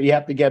falls, man, but you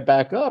have to get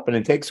back up, and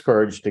it takes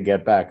courage to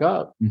get back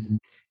up. Mm-hmm.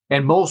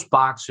 And most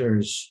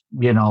boxers,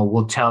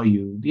 will tell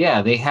you,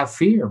 yeah, they have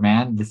fear,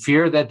 man. The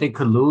fear that they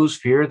could lose,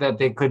 fear that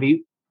they could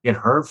get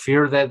hurt,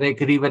 fear that they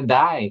could even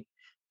die.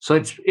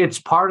 So it's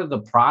part of the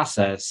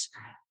process,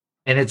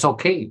 and it's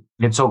okay.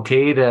 It's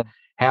okay to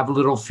have a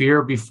little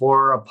fear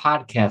before a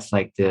podcast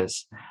like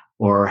this,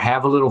 or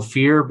have a little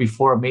fear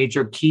before a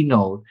major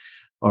keynote,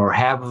 or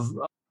have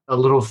a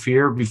little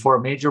fear before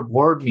a major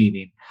board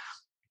meeting.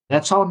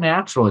 That's all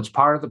natural. It's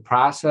part of the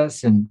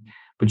process,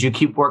 but you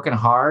keep working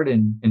hard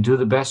and do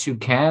the best you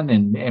can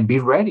and be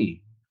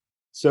ready.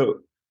 So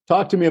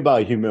talk to me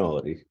about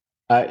humility.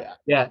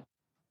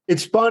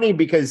 It's funny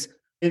because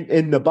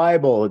in the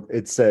Bible,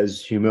 it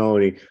says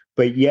humility,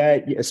 but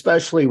yet,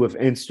 especially with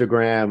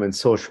Instagram and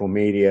social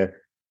media,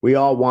 we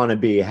all want to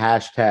be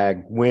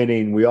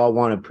 #winning. We all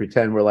want to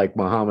pretend we're like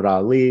Muhammad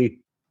Ali,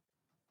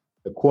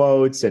 the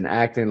quotes, and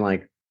acting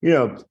like,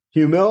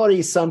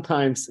 humility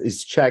sometimes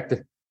is checked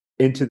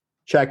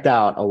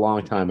out a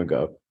long time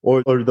ago,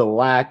 or the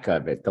lack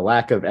of it, the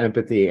lack of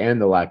empathy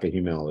and the lack of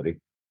humility.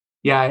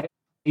 Yeah, I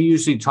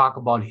usually talk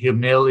about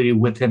humility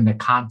within the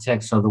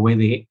context of the way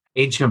the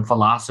ancient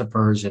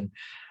philosophers and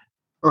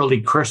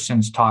early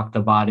Christians talked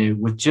about it,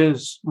 which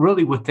is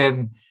really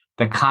within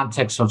the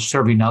context of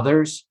serving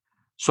others.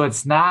 So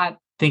it's not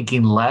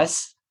thinking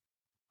less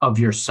of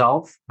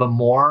yourself, but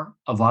more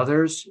of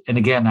others. And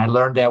again, I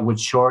learned that with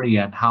Shorty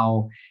and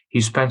how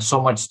he spent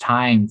so much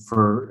time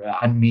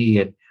on me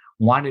and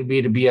wanted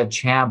me to be a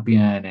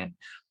champion. And,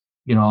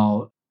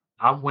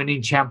 I'm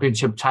winning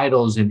championship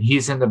titles and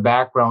he's in the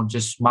background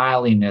just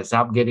smiling as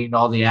I'm getting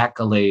all the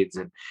accolades.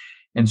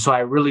 And so I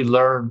really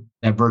learned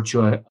that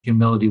virtue of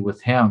humility with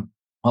him.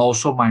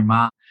 Also my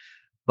mom.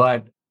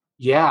 But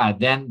yeah,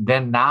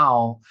 then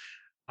now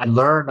I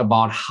learned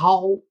about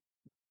how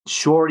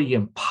Shorty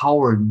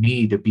empowered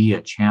me to be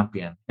a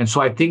champion. And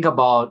so I think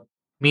about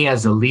me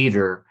as a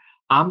leader,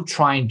 I'm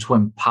trying to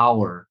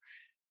empower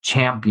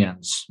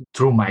champions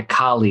through my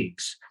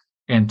colleagues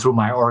and through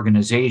my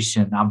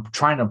organization. I'm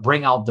trying to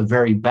bring out the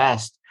very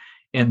best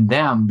in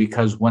them,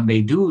 because when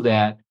I do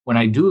that,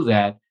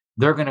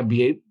 they're going to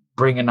be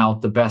bringing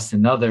out the best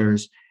in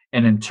others,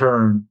 and in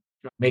turn,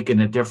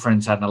 making a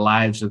difference on the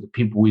lives of the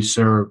people we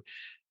serve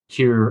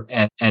here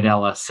at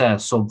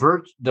LSS. So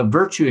the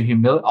virtue of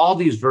humility, all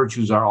these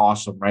virtues are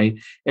awesome, right?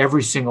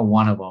 Every single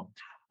one of them.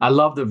 I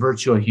love the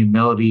virtue of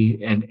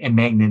humility and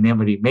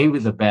magnanimity, maybe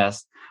the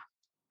best,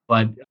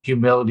 but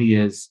humility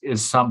is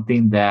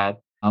something that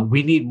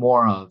we need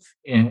more of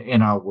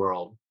in our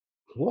world.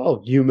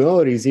 Well,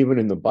 humility is even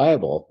in the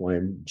Bible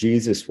when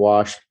Jesus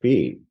washed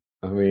feet.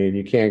 I mean,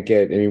 you can't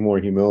get any more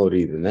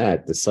humility than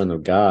that. The Son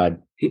of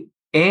God.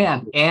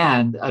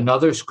 And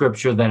another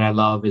scripture that I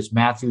love is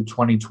Matthew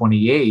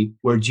 20:28,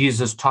 where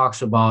Jesus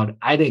talks about,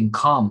 I didn't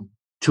come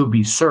to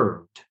be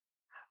served,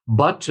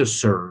 but to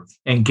serve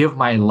and give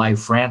my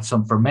life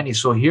ransom for many.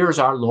 So here's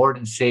our Lord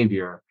and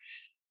Savior,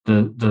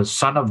 the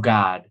Son of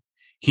God.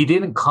 He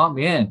didn't come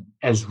in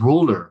as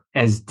ruler,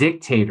 as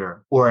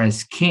dictator, or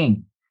as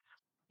king.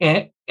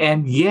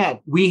 And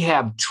yet we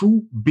have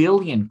 2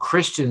 billion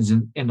Christians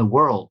in the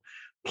world,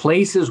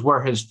 places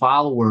where his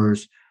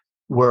followers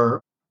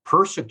were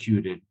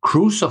persecuted,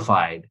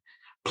 crucified,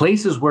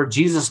 places where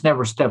Jesus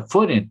never stepped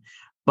foot in.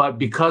 But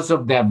because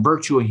of that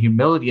virtue of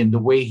humility and the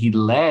way he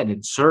led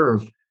and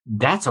served,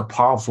 that's a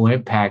powerful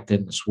impact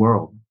in this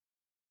world.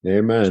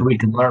 Amen. So we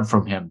can learn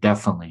from him,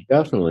 definitely.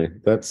 Definitely.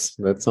 That's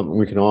something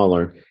we can all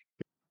learn.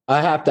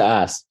 I have to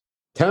ask,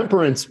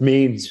 temperance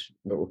means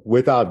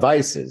without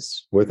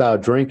vices,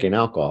 without drinking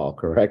alcohol,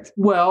 correct?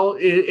 Well,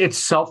 it's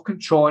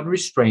self-control and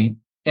restraint.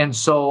 And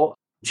so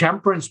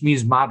temperance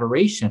means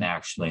moderation,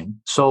 actually.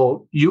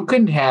 So you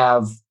can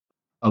have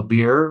a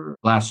beer,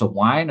 glass of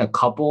wine, a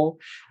couple,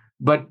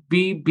 but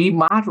be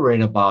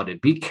moderate about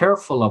it. Be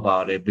careful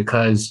about it,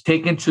 because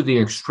taken to the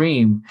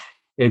extreme,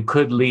 it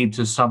could lead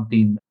to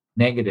something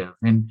negative.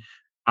 And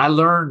I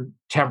learned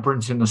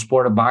temperance in the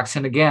sport of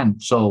boxing again.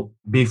 So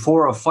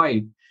before a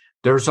fight,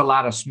 there's a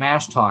lot of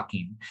smash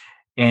talking,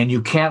 and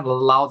you can't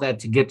allow that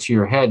to get to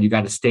your head. You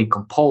got to stay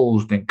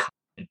composed and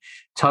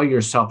tell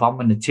yourself, I'm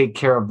going to take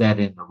care of that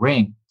in the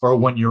ring. Or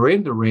when you're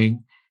in the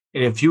ring,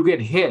 and if you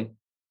get hit,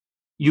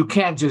 you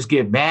can't just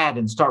get mad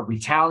and start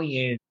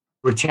retaliating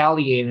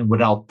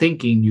without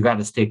thinking. You got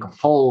to stay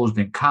composed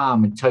and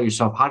calm and tell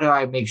yourself, how do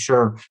I make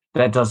sure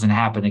that doesn't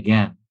happen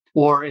again?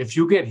 Or if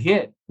you get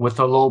hit with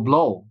a low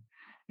blow,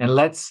 and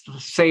let's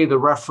say the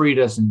referee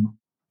doesn't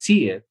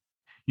see it,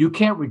 you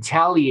can't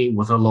retaliate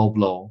with a low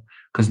blow,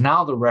 because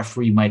now the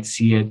referee might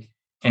see it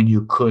and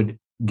you could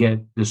get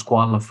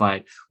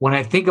disqualified. When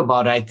I think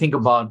about it, I think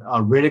about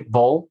Riddick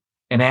Bowe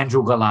and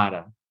Andrew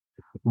Golota.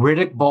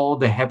 Riddick Bowe,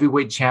 the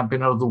heavyweight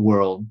champion of the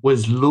world,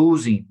 was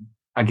losing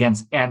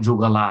against Andrew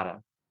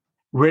Golota.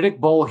 Riddick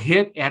Bowe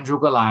hit Andrew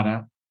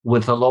Golota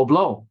with a low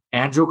blow.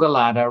 Andrew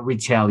Golota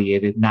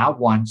retaliated not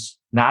once,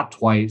 not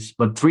twice,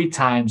 but 3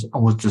 times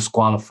and was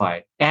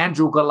disqualified.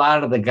 Andrew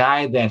Golota, the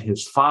guy that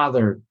his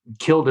father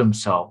killed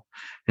himself,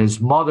 his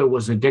mother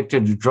was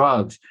addicted to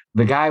drugs,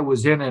 the guy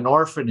was in an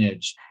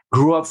orphanage,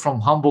 grew up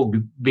from humble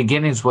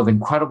beginnings with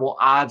incredible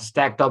odds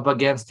stacked up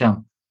against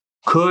him,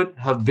 could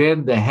have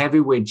been the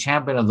heavyweight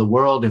champion of the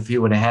world if he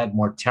would have had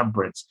more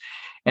temperance.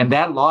 And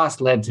that loss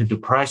led to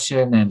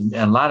depression and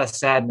a lot of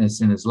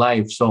sadness in his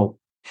life. So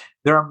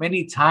there are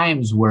many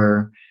times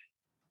where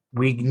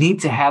we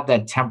need to have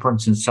that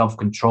temperance and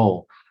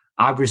self-control,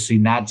 obviously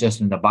not just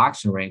in the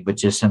boxing ring, but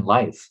just in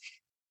life.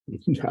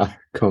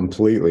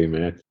 Completely,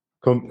 man.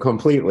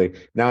 Completely.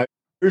 Now,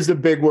 here's the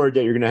big word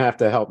that you're going to have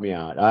to help me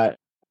out.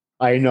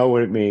 I know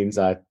what it means,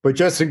 but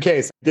just in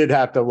case, I did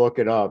have to look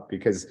it up,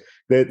 because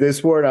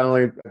this word I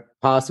only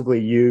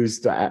possibly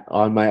used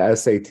on my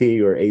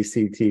SAT or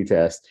ACT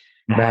test.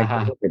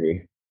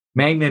 Magnanimity.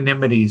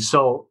 Magnanimity.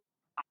 So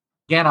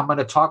again, I'm going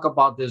to talk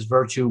about this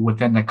virtue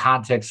within the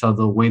context of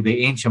the way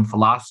the ancient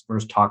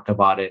philosophers talked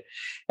about it.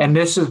 And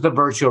this is the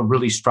virtue of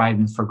really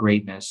striving for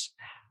greatness.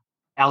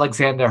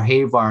 Alexander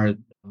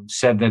Havard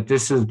said that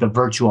this is the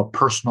virtue of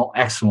personal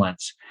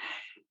excellence.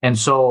 And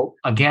so,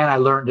 again, I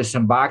learned this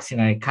in boxing.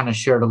 I kind of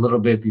shared a little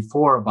bit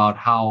before about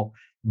how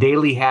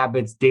daily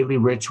habits, daily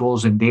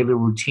rituals, and daily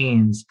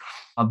routines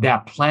of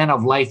that plan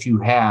of life you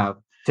have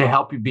to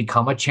help you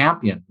become a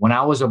champion. When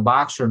I was a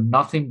boxer,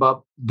 nothing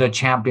but the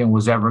champion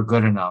was ever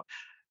good enough.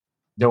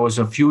 There was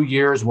a few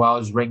years where I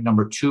was ranked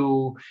number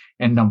 2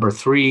 and number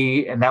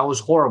 3, and that was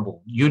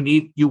horrible.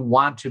 You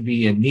want to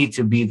be and need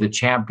to be the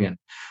champion.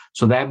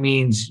 So that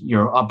means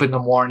you're up in the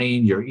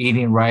morning, you're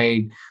eating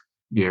right,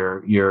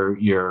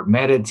 you're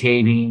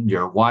meditating,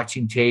 you're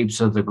watching tapes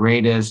of the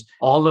greatest.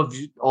 All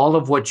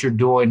of what you're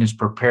doing is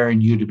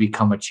preparing you to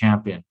become a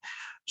champion.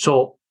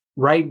 So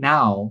right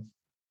now,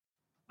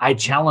 I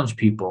challenge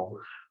people,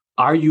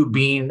 are you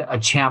being a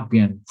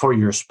champion for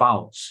your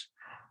spouse?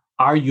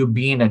 Are you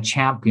being a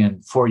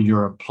champion for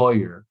your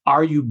employer?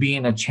 Are you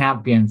being a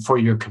champion for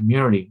your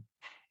community?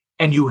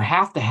 And you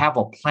have to have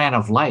a plan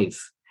of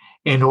life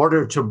in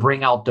order to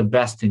bring out the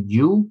best in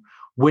you,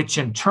 which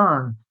in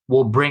turn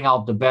will bring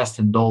out the best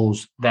in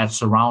those that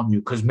surround you.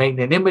 Because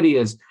magnanimity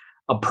is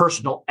a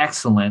personal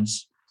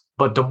excellence,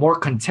 but the more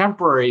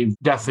contemporary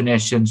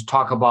definitions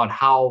talk about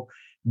how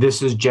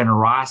this is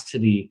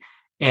generosity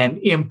and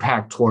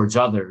impact towards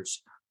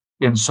others.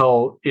 And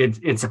so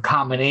it's a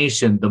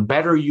combination. The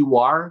better you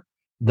are,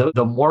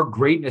 the more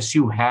greatness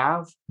you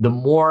have, the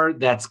more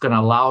that's going to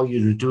allow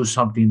you to do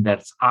something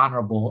that's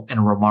honorable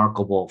and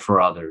remarkable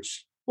for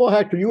others. Well,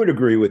 Hector, you would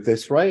agree with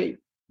this, right?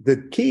 The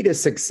key to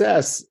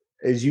success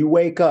is you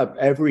wake up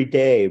every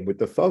day with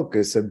the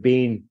focus of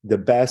being the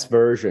best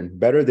version,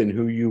 better than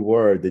who you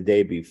were the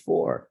day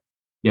before.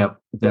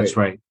 Yep, that's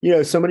right. You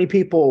know, so many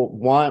people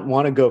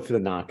want to go for the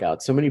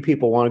knockout. So many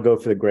people want to go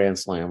for the Grand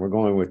Slam. We're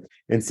going with,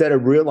 instead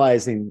of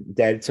realizing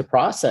that it's a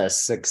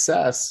process,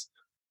 success,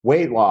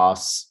 weight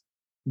loss,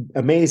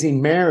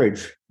 amazing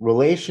marriage,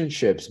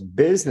 relationships,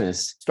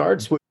 business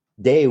starts with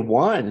day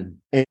one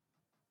and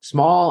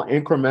small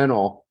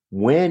incremental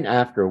win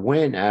after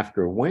win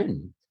after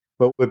win.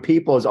 But with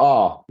people is,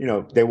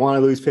 they want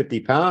to lose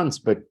 50 pounds,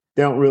 but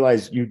they don't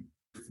realize you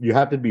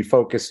have to be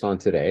focused on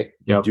today.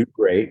 Yep. Do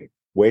great.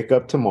 Wake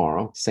up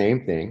tomorrow,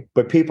 same thing.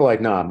 But people are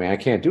like, nah, man, I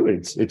can't do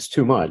it. It's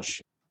too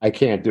much. I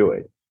can't do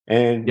it.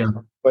 And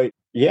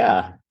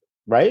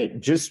right.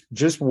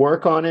 Just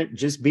work on it.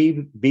 Just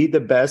be the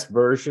best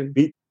version.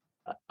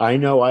 I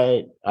know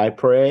I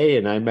pray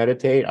and I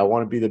meditate. I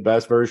want to be the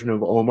best version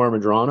of Omar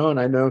Medrano. And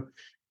I know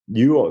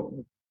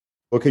you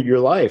look at your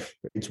life.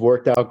 It's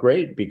worked out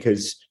great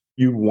because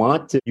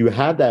you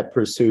have that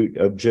pursuit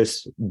of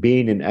just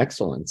being in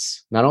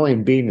excellence, not only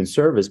in being in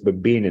service,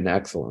 but being in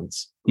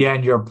excellence. Yeah.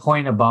 And your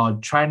point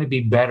about trying to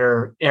be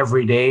better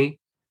every day.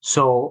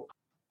 So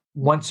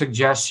one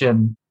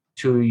suggestion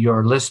to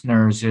your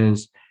listeners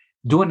is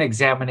do an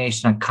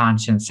examination of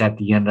conscience at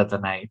the end of the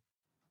night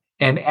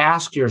and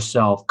ask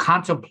yourself,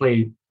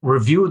 contemplate,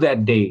 review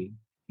that day.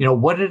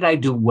 What did I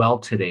do well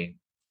today?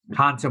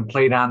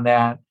 Contemplate on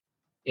that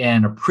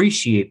and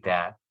appreciate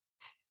that.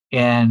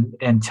 And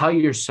tell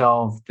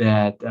yourself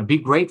that be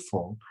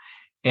grateful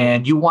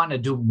and you want to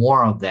do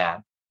more of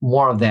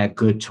that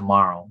good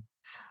tomorrow.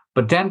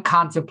 But then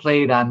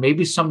contemplate on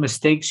maybe some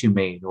mistakes you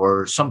made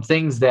or some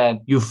things that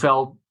you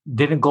felt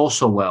didn't go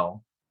so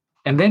well.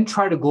 And then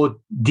try to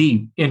go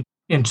deep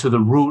into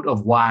the root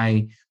of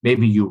why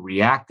maybe you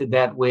reacted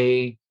that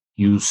way.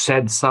 You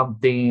said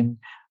something.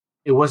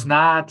 It was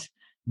not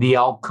the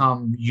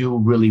outcome you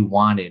really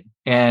wanted.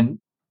 And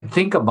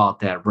think about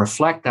that,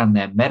 reflect on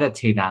that,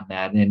 meditate on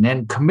that, and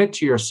then commit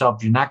to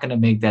yourself. You're not going to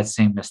make that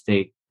same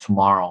mistake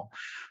tomorrow.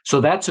 So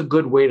that's a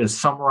good way to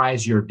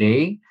summarize your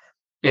day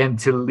and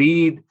to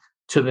lead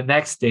to the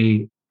next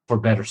day for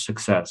better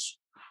success.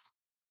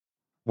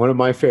 One of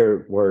my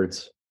favorite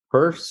words,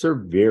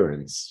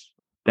 perseverance.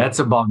 That's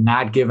about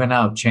not giving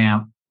up,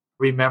 champ.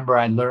 Remember,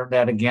 I learned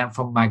that again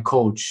from my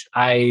coach.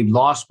 I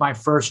lost my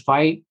first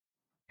fight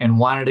and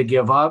wanted to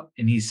give up.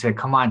 And he said,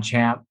 come on,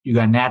 champ, you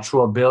got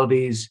natural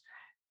abilities.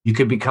 You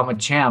could become a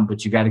champ,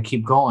 but you got to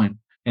keep going.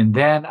 And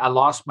then I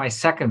lost my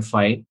second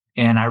fight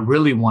and I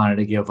really wanted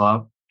to give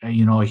up.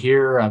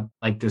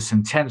 Like this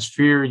intense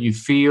fear you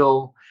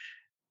feel,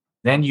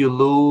 then you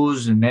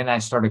lose. And then I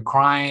started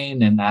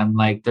crying and I'm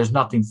like, there's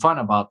nothing fun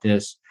about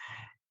this.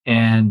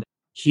 And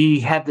he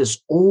had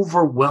this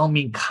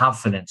overwhelming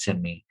confidence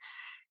in me.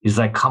 He's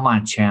like, come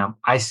on, champ.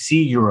 I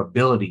see your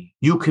ability.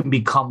 You can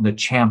become the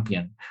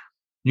champion.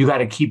 You got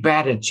to keep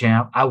at it,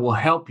 champ. I will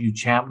help you,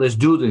 champ. Let's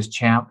do this,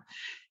 champ.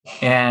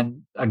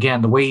 And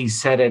again, the way he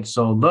said it,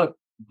 so look,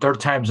 third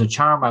time's a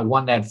charm. I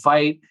won that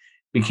fight,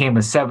 became a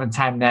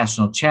 7-time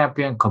national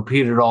champion,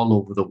 competed all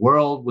over the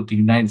world with the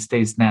United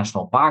States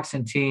national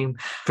boxing team,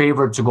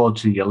 favored to go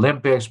to the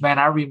Olympics. Man,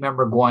 I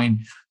remember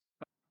going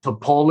to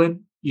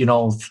Poland,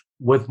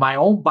 with my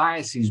own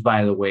biases,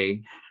 by the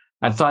way.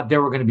 I thought they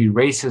were going to be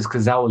racist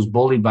because I was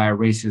bullied by a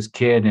racist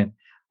kid. And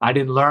I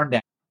didn't learn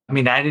that.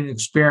 I didn't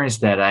experience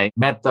that. I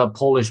met the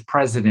Polish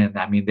president.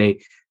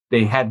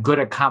 They had good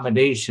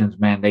accommodations,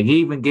 man. They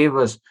even gave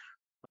us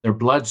their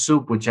blood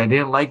soup, which I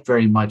didn't like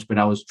very much, but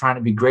I was trying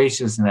to be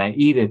gracious and I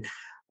eat it.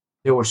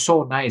 They were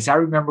so nice. I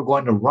remember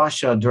going to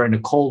Russia during the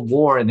Cold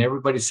War and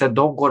everybody said,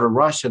 don't go to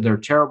Russia. They're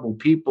terrible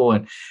people.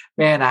 And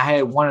man, I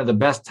had one of the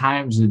best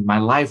times in my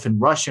life in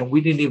Russia. And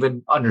we didn't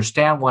even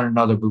understand one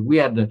another, but we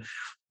had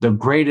the the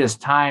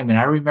greatest time. And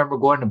I remember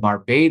going to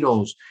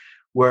Barbados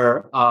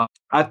where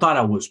I thought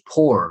I was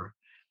poor,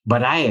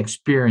 but I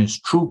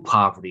experienced true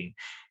poverty.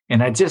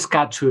 And I just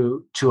got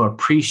to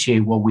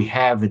appreciate what we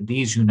have in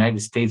these United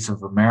States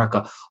of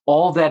America.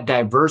 All that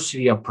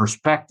diversity of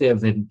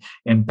perspective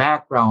and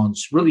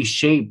backgrounds really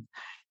shaped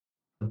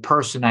the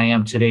person I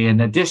am today, in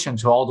addition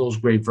to all those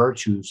great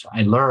virtues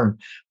I learned.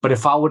 But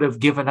if I would have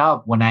given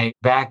up when I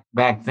back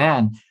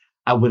then,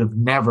 I would have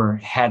never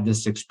had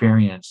this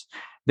experience.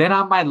 Then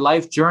on my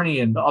life journey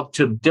and up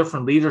to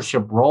different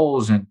leadership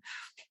roles, and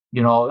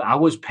I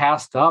was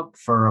passed up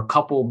for a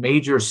couple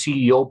major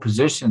CEO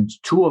positions,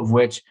 two of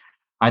which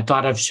I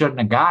thought I shouldn't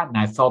have gotten.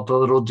 I felt a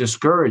little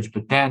discouraged,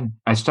 but then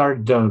I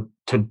started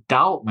to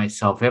doubt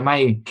myself. Am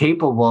I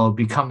capable of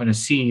becoming a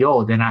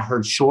CEO? Then I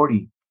heard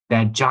Shorty,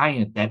 that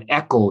giant, that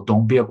echo,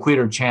 don't be a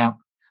quitter, champ.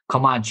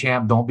 Come on,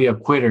 champ, don't be a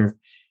quitter.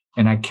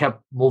 And I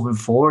kept moving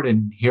forward,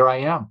 and here I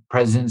am,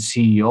 president,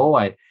 CEO.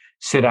 I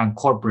sit on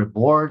corporate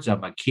boards.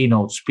 I'm a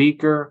keynote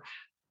speaker,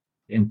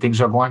 and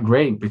things are going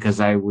great because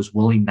I was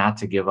willing not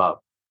to give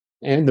up.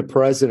 And the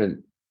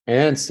president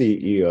and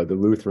CEO of the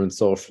Lutheran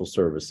Social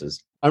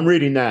Services. I'm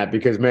reading that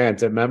because, man,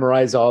 to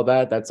memorize all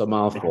that, that's a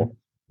mouthful.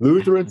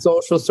 Lutheran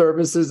Social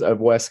Services of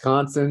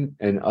Wisconsin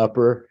and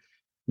Upper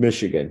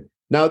Michigan.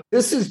 Now,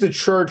 this is the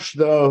church,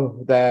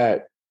 though,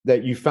 that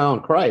you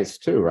found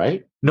Christ too,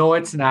 right? No,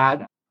 it's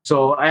not.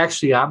 So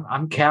actually,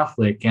 I'm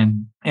Catholic,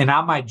 and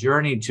on my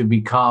journey to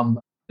become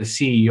the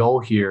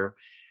CEO here,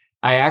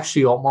 I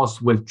actually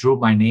almost withdrew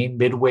my name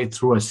midway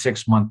through a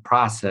 6-month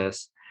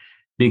process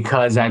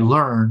because I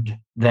learned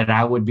that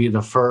I would be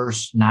the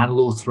first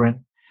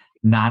non-Lutheran,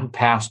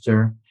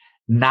 non-pastor,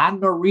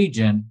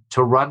 non-Norwegian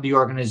to run the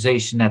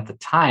organization at the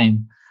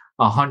time,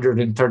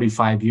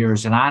 135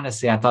 years. And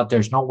honestly, I thought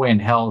there's no way in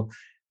hell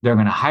they're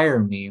going to hire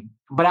me.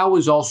 But I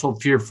was also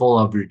fearful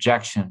of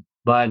rejection.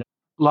 But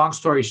long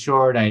story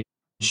short, I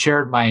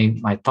shared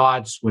my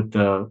thoughts with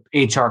the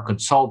HR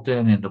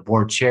consultant and the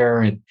board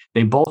chair, and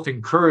they both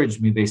encouraged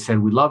me. They said,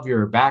 we love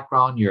your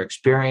background, your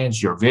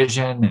experience, your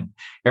vision, and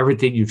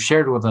everything you've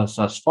shared with us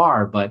thus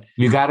far, but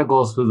you got to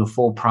go through the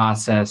full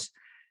process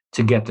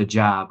to get the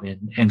job.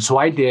 And so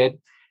I did.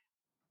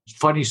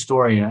 Funny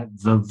story,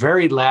 the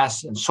very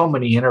last, so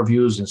many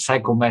interviews and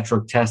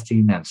psychometric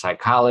testing and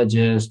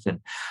psychologists,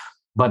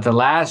 but the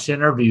last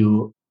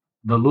interview,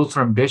 the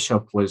Lutheran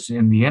bishop was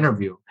in the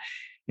interview,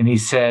 and he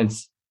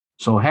says,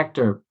 so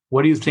Hector,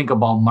 what do you think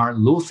about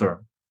Martin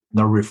Luther,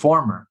 the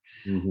reformer?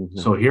 Mm-hmm.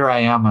 So here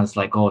I am. I was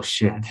like, oh,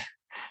 shit.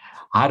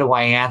 How do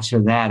I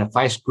answer that? If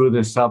I screw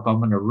this up, I'm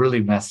going to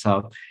really mess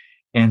up.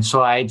 And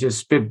so I just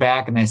spit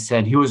back and I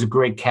said, he was a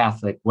great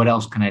Catholic. What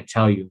else can I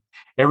tell you?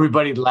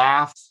 Everybody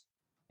laughed.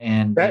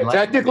 And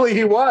technically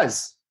he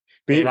was.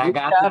 I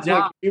got the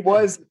job. He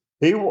was.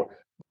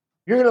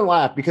 You're going to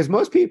laugh because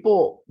most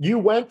people, you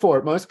went for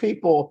it. Most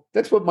people,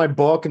 that's what my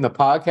book and the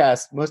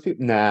podcast, most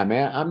people, nah,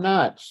 man, I'm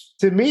not.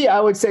 To me,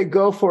 I would say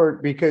go for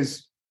it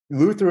because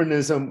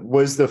Lutheranism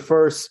was the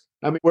first.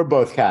 I mean, we're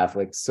both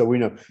Catholics, so we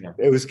know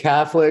It was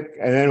Catholic,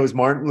 and then it was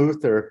Martin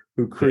Luther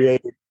who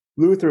created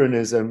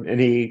Lutheranism,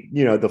 and he,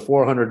 the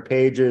 400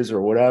 pages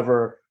or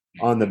whatever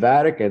on the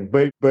Vatican.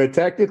 But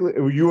technically,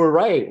 you were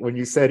right when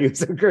you said he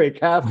was a great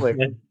Catholic.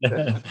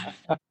 Yeah.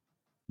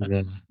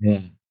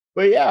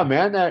 But yeah,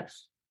 man,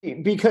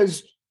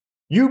 because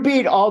you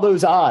beat all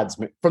those odds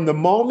from the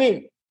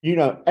moment,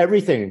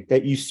 everything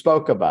that you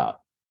spoke about,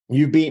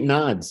 you beat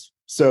odds.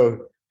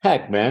 So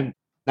heck, man,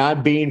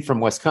 not being from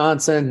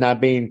Wisconsin,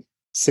 not being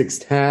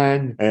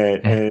 6'10",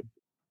 and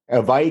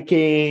a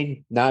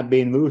Viking, not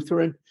being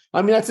Lutheran.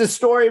 I mean, that's the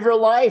story of your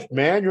life,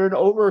 man. You're an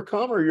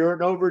overcomer. You're an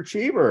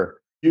overachiever.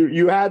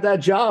 You had that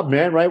job,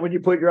 man, right when you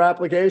put your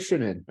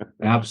application in.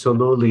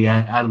 Absolutely.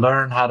 I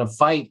learned how to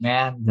fight,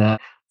 man.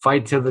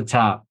 Fight to the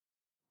top.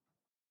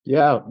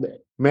 Yeah,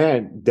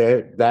 man,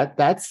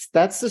 that's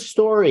the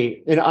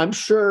story. And I'm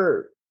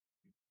sure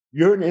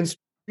you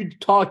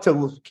talk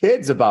to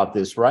kids about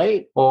this,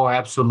 right? Oh,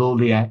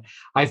 absolutely.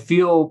 I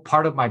feel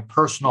part of my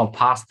personal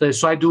pasta.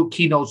 So I do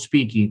keynote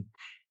speaking,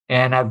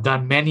 and I've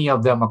done many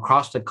of them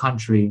across the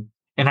country.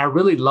 And I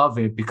really love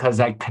it because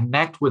I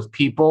connect with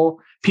people.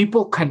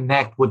 People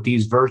connect with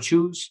these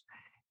virtues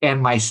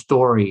and my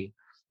story.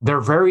 They're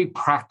very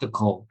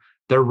practical.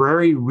 They're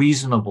very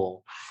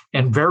reasonable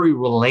and very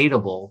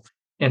relatable.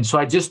 And so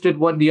I just did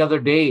one the other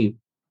day,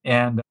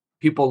 and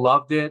people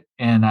loved it.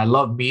 And I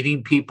love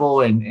meeting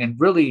people and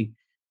really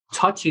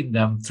touching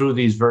them through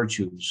these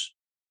virtues.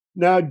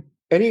 Now,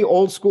 any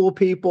old school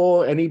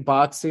people, any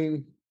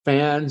boxing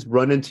fans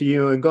run into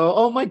you and go,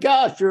 "Oh my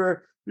gosh,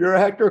 you're a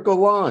Hector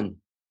Golan,"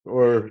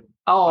 or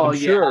I'm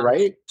sure,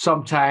 right?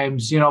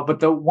 Sometimes, but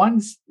the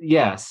ones,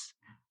 yes,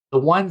 the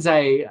ones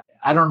I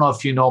don't know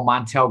if you know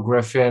Montel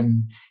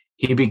Griffin.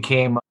 He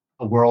became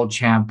a world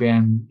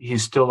champion.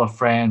 He's still a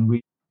friend.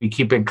 We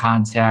keep in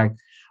contact.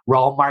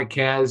 Raul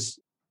Marquez,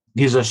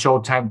 he's a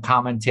Showtime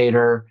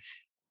commentator.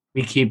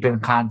 We keep in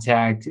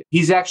contact.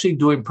 He's actually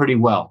doing pretty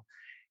well.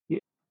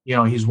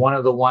 He's one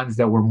of the ones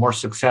that were more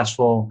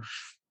successful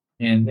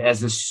And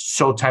as a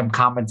Showtime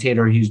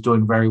commentator, he's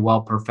doing very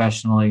well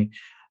professionally.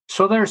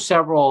 So there are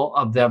several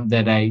of them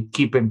that I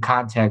keep in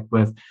contact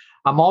with.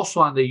 I'm also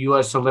on the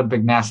U.S.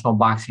 Olympic National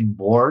Boxing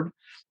Board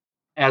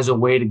as a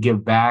way to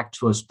give back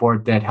to a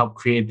sport that helped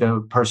create the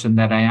person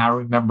that I am. I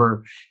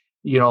remember,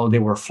 they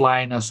were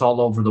flying us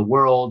all over the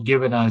world,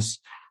 giving us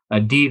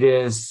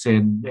Adidas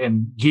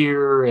and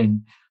gear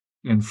and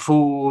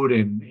food.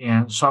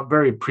 And so I'm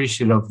very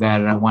appreciative of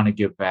that, and I want to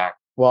give back.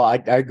 Well,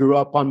 I grew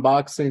up on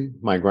boxing.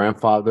 My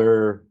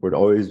grandfather would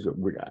always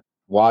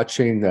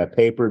watching the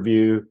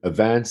pay-per-view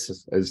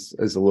events as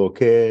a little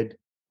kid.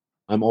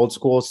 I'm old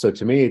school, so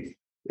to me,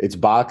 it's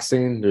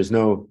boxing. There's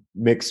no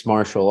mixed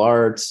martial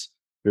arts.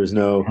 There's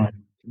no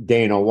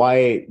Dana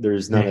White.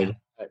 There's none of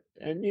that.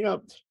 And,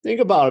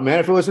 think about it, man.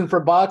 If it wasn't for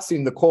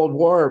boxing, the Cold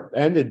War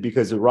ended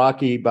because of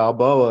Rocky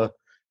Balboa.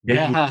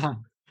 Yeah.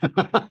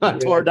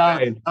 Tore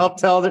down, helped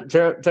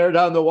tear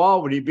down the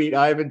wall when he beat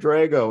Ivan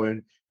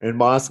Drago in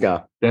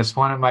Moscow. That's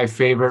one of my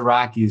favorite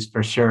Rockies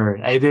for sure.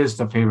 It is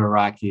the favorite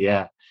Rocky,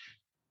 yeah.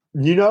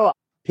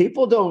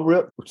 People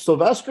don't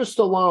Sylvester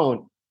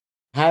Stallone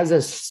has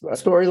a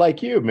story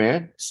like you,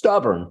 man.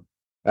 Stubborn.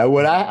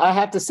 What I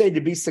have to say,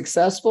 to be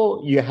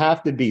successful, you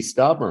have to be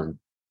stubborn.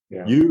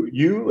 Yeah.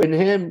 You and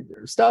him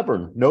are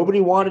stubborn.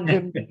 Nobody wanted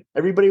him.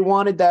 Everybody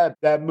wanted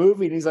that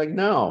movie, and he's like,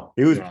 no.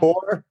 He was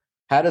poor,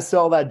 had to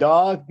sell that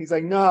dog. He's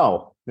like,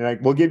 no. They're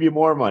like, we'll give you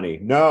more money.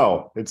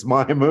 No, it's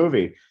my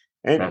movie.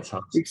 And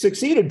awesome. He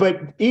succeeded.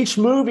 But each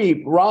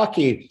movie,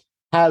 Rocky,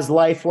 has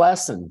life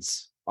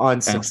lessons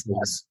on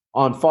success,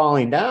 on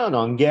falling down,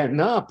 on getting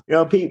up.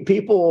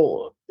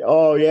 People,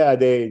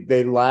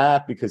 they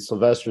laugh because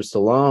Sylvester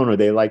Stallone, or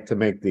they like to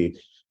make the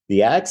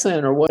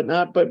accent or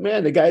whatnot. But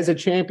man, the guy's a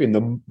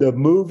champion. The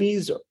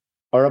movies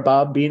are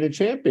about being a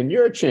champion.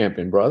 You're a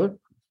champion, brother.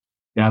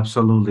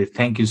 Absolutely.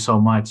 Thank you so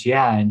much.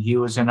 Yeah. And he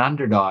was an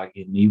underdog,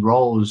 and he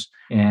rose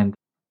and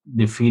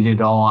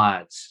defeated all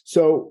odds.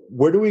 So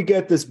where do we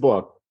get this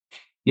book?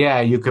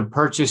 Yeah, you could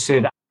purchase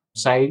it on the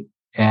site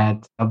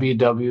at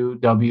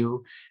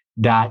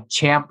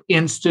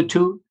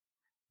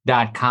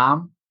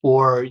www.champinstitute.com,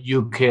 or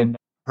you can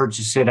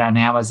purchase it on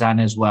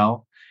Amazon as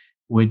well,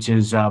 which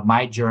is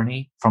My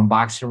Journey from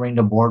Boxing Ring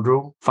to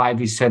Boardroom,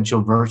 5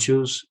 Essential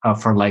Virtues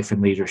for Life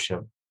and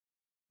Leadership.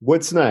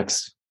 What's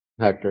next,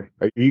 Hector?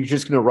 Are you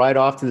just going to ride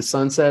off to the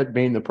sunset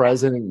being the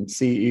president and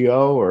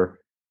CEO, or?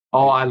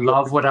 Oh, I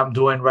love what I'm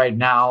doing right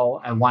now.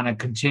 I want to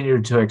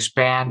continue to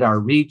expand our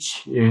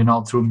reach,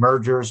 through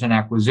mergers and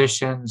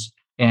acquisitions,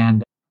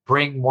 and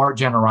bring more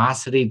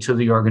generosity to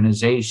the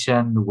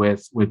organization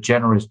with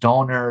generous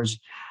donors.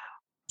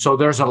 So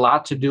there's a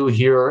lot to do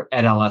here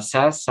at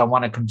LSS. I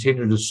want to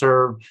continue to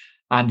serve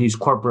on these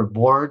corporate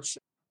boards.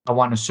 I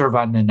want to serve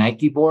on the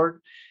Nike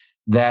board.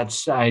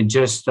 I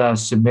just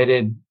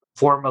submitted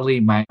formally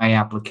my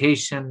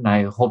application.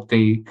 I hope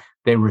they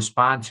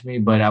respond to me,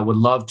 but I would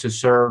love to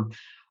serve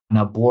on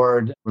a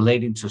board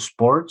relating to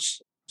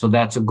sports. So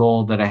that's a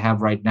goal that I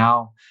have right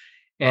now.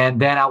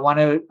 And then I want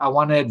to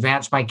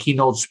advance my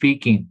keynote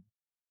speaking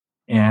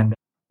and,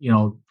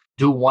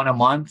 do one a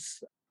month.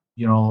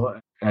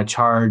 I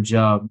charge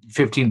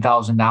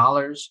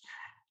 $15,000,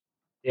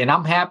 and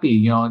I'm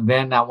happy, and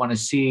then I want to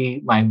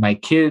see my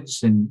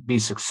kids and be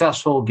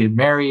successful, get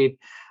married,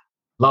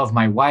 love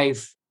my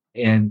wife,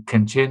 and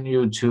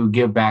continue to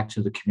give back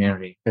to the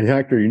community. And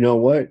Hector, you know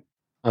what?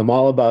 I'm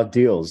all about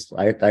deals.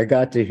 I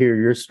got to hear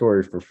your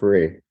story for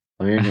free.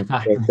 Well,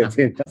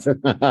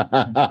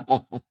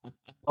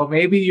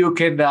 maybe you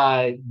can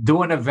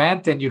do an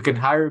event and you can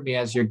hire me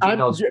as your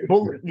keynote speaker.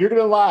 Well, you're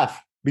going to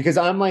laugh because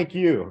I'm like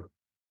you.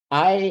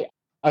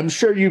 I'm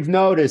sure you've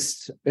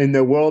noticed in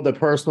the world of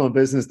personal and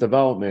business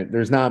development,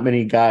 there's not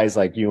many guys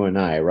like you and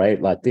I,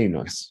 right?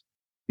 Latinos.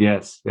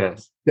 Yes.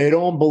 They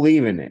don't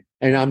believe in it.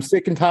 And I'm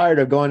sick and tired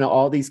of going to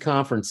all these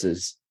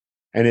conferences,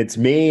 and it's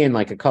me and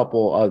like a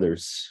couple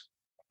others.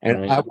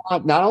 And right. I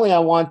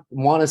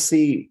want to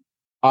see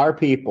our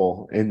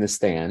people in the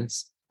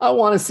stands. I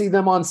want to see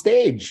them on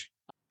stage.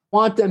 I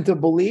want them to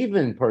believe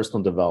in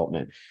personal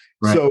development.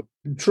 Right. So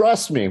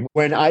trust me,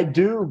 when I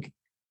do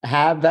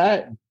have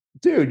that,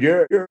 dude,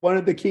 you're one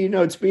of the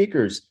keynote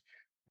speakers.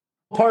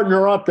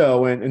 Partner up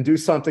though and do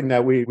something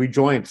that we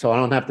joint, so I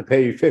don't have to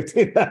pay you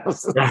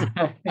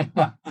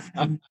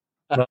 $15,000.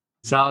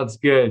 Sounds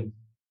good.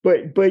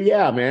 But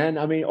yeah, man.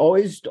 I mean,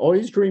 always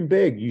dream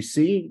big. You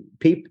see,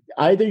 people,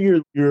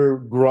 either you're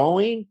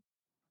growing,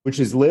 which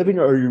is living,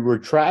 or you're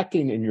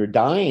retracting and you're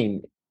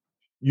dying.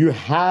 You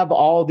have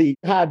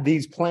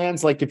these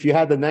plans. Like if you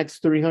had the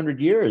next 300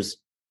 years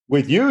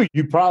with you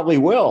probably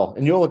will,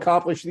 and you'll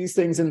accomplish these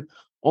things in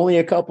only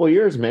a couple of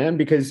years, man.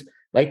 Because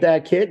like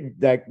that kid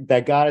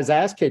that got his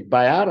ass kicked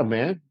by Adam,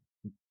 man,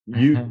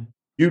 you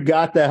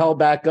got the hell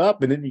back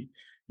up, and then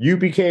you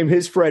became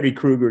his Freddy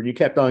Krueger, and you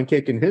kept on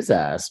kicking his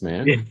ass,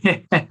 man.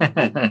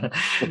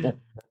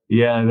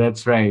 Yeah,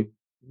 that's right.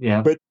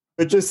 Yeah. But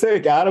just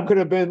think, Adam could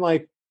have been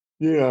like,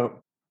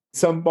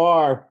 some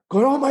bar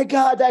going, oh my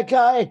God, that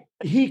guy.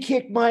 he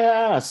kicked my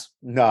ass.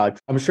 No,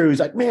 I'm sure he was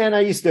like, man,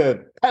 I used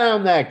to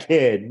pound that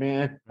kid,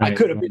 man. I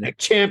could have been a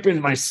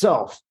champion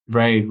myself.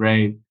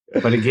 Right.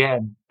 But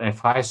again,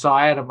 if I saw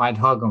Adam, I'd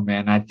hug him,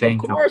 man. I'd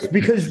thank him. Of course,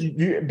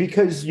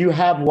 because you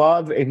have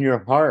love in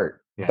your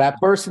heart. Yeah.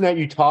 That person that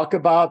you talk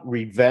about,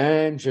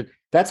 revenge,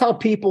 that's how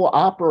people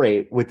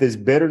operate with this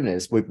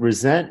bitterness, with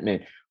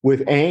resentment,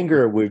 with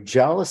anger, with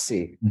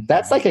jealousy.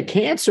 That's like a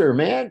cancer,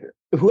 man.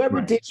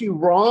 Whoever did you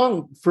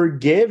wrong,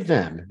 forgive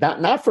them.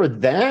 Not for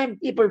them,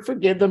 but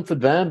forgive them for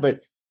them,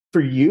 but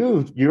for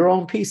you, your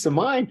own peace of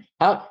mind.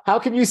 How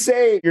can you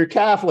say you're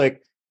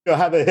Catholic, you'll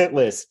have a hit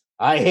list?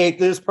 I hate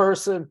this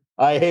person.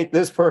 I hate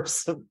this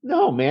person.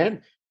 No,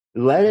 man.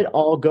 Let it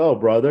all go,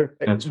 brother.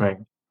 That's right.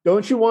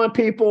 Don't you want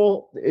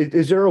people?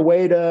 Is there a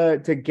way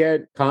to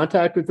get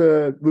contact with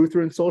the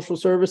Lutheran Social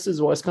Services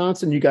of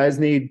Wisconsin? You guys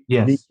need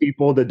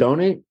people to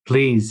donate?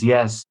 Please,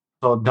 yes.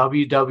 So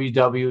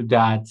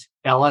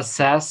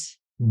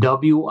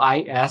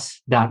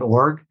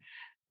www.lsswis.org.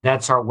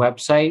 That's our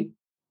website.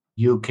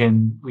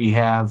 We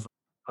have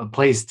a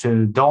place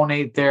to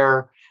donate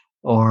there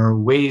or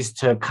ways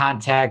to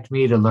contact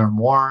me to learn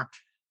more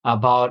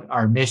about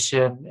our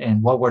mission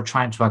and what we're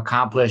trying to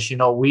accomplish. You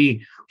know,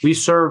 we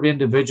serve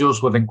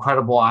individuals with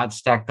incredible odds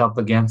stacked up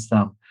against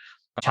them.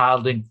 A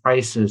child in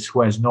crisis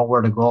who has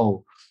nowhere to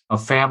go, a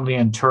family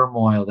in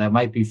turmoil that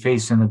might be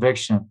facing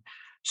eviction,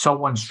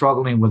 someone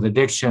struggling with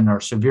addiction or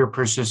severe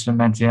persistent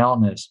mental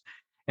illness,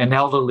 an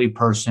elderly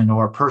person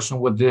or a person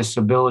with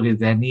disability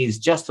that needs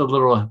just a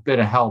little bit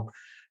of help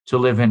to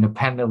live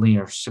independently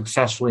or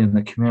successfully in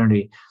the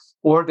community,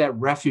 or that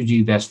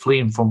refugee that's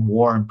fleeing from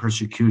war and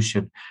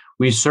persecution.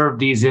 We serve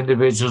these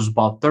individuals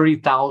about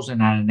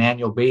 30,000 on an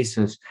annual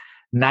basis,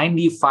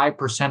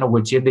 95% of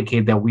which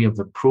indicate that we have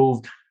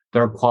improved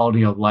their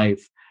quality of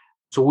life.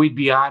 So we'd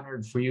be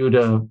honored for you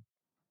to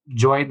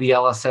join the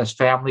LSS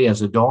family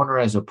as a donor,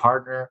 as a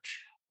partner,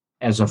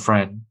 as a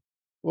friend.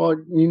 Well,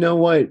 you know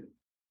what?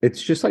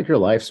 It's just like your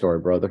life story,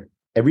 brother.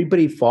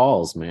 Everybody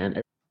falls,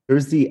 man.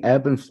 There's the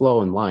ebb and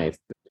flow in life.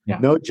 Yeah.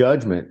 No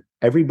judgment.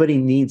 Everybody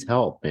needs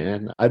help,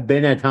 man. I've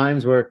been at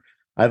times where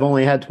I've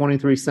only had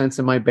 23 cents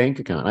in my bank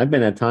account. I've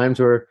been at times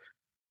where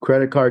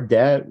credit card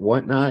debt,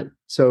 whatnot.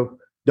 So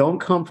don't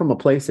come from a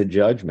place of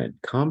judgment.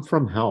 Come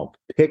from help.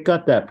 Pick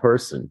up that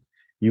person.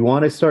 You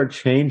want to start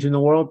changing the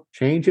world?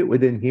 Change it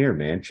within here,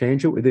 man.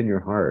 Change it within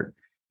your heart.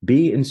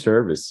 Be in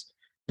service.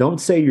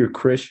 Don't say you're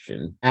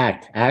Christian.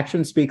 Act.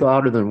 Actions speak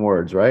louder than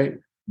words, right?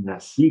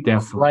 Yes, be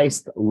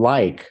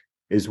Christ-like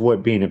is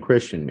what being a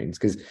Christian means.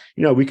 Because,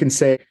 you know, we can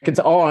say,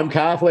 oh, I'm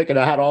Catholic and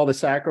I had all the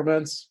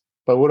sacraments,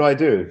 but what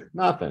do?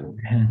 Nothing.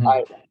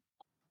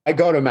 I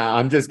go to Mass.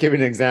 I'm just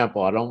giving an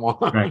example. I don't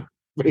want. Right.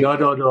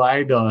 No,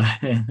 I know.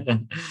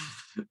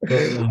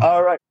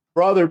 All right,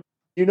 brother.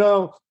 You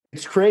know,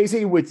 it's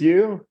crazy with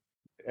you.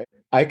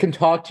 I can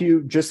talk to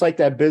you just like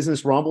that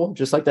business rumble,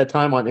 just like that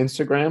time on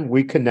Instagram.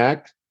 We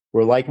connect.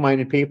 We're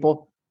like-minded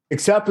people,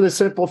 except for the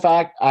simple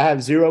fact I have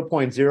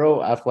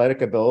 0.0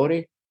 athletic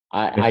ability.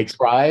 I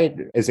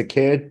tried as a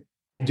kid.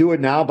 I do it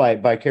now by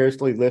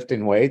vicariously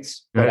lifting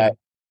weights, but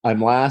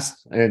I'm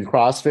last in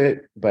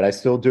CrossFit, but I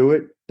still do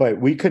it. But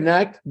we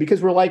connect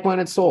because we're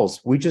like-minded souls.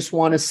 We just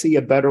want to see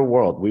a better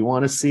world. We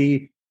want to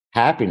see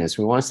happiness.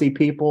 We want to see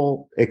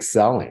people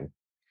excelling.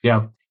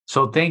 Yeah.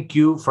 So thank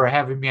you for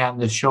having me on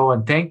the show.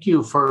 And thank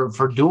you for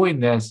doing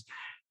this,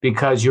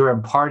 because you're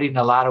imparting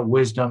a lot of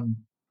wisdom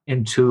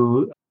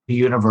into the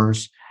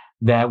universe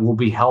that will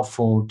be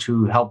helpful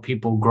to help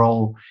people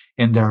grow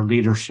in their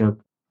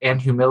leadership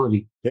and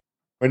humility.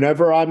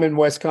 Whenever I'm in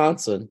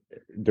Wisconsin,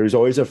 there's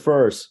always a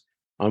first.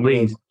 I'm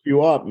going to look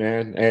you up,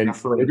 man. And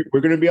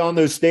we're going to be on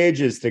those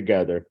stages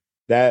together.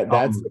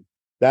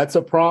 That's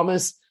a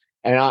promise.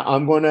 And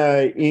I'm going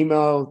to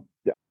email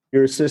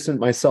your assistant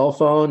my cell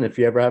phone if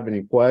you ever have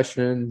any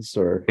questions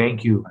or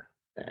thank you.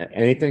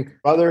 Anything.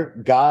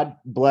 Brother, God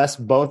bless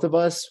both of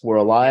us. We're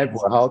alive,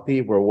 we're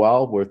healthy, we're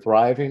well, we're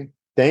thriving.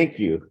 Thank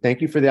you. Thank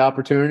you for the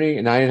opportunity.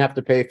 And I didn't have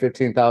to pay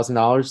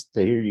 $15,000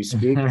 to hear you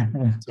speak.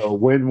 So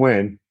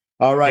win-win.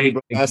 All right.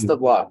 Best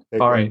of luck.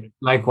 All right.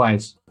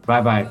 Likewise.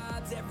 Bye-bye.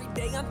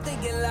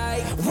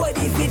 What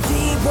if it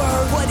did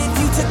work? What if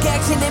you took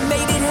action and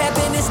made it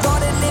happen and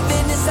started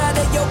living inside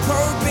of your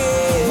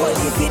purpose? What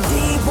if it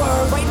did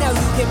work? Right now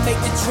you can make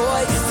the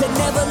choice to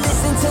never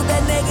listen to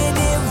that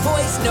negative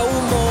voice no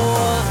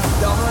more.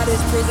 The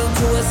hardest prison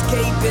to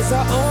escape is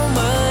our own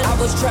mind. I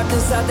was trapped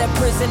inside that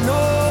prison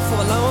for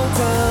a long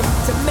time.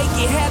 To make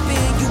it happen,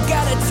 you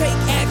gotta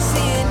take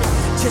action.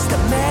 Just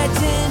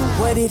imagine,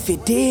 what if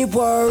it did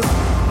work?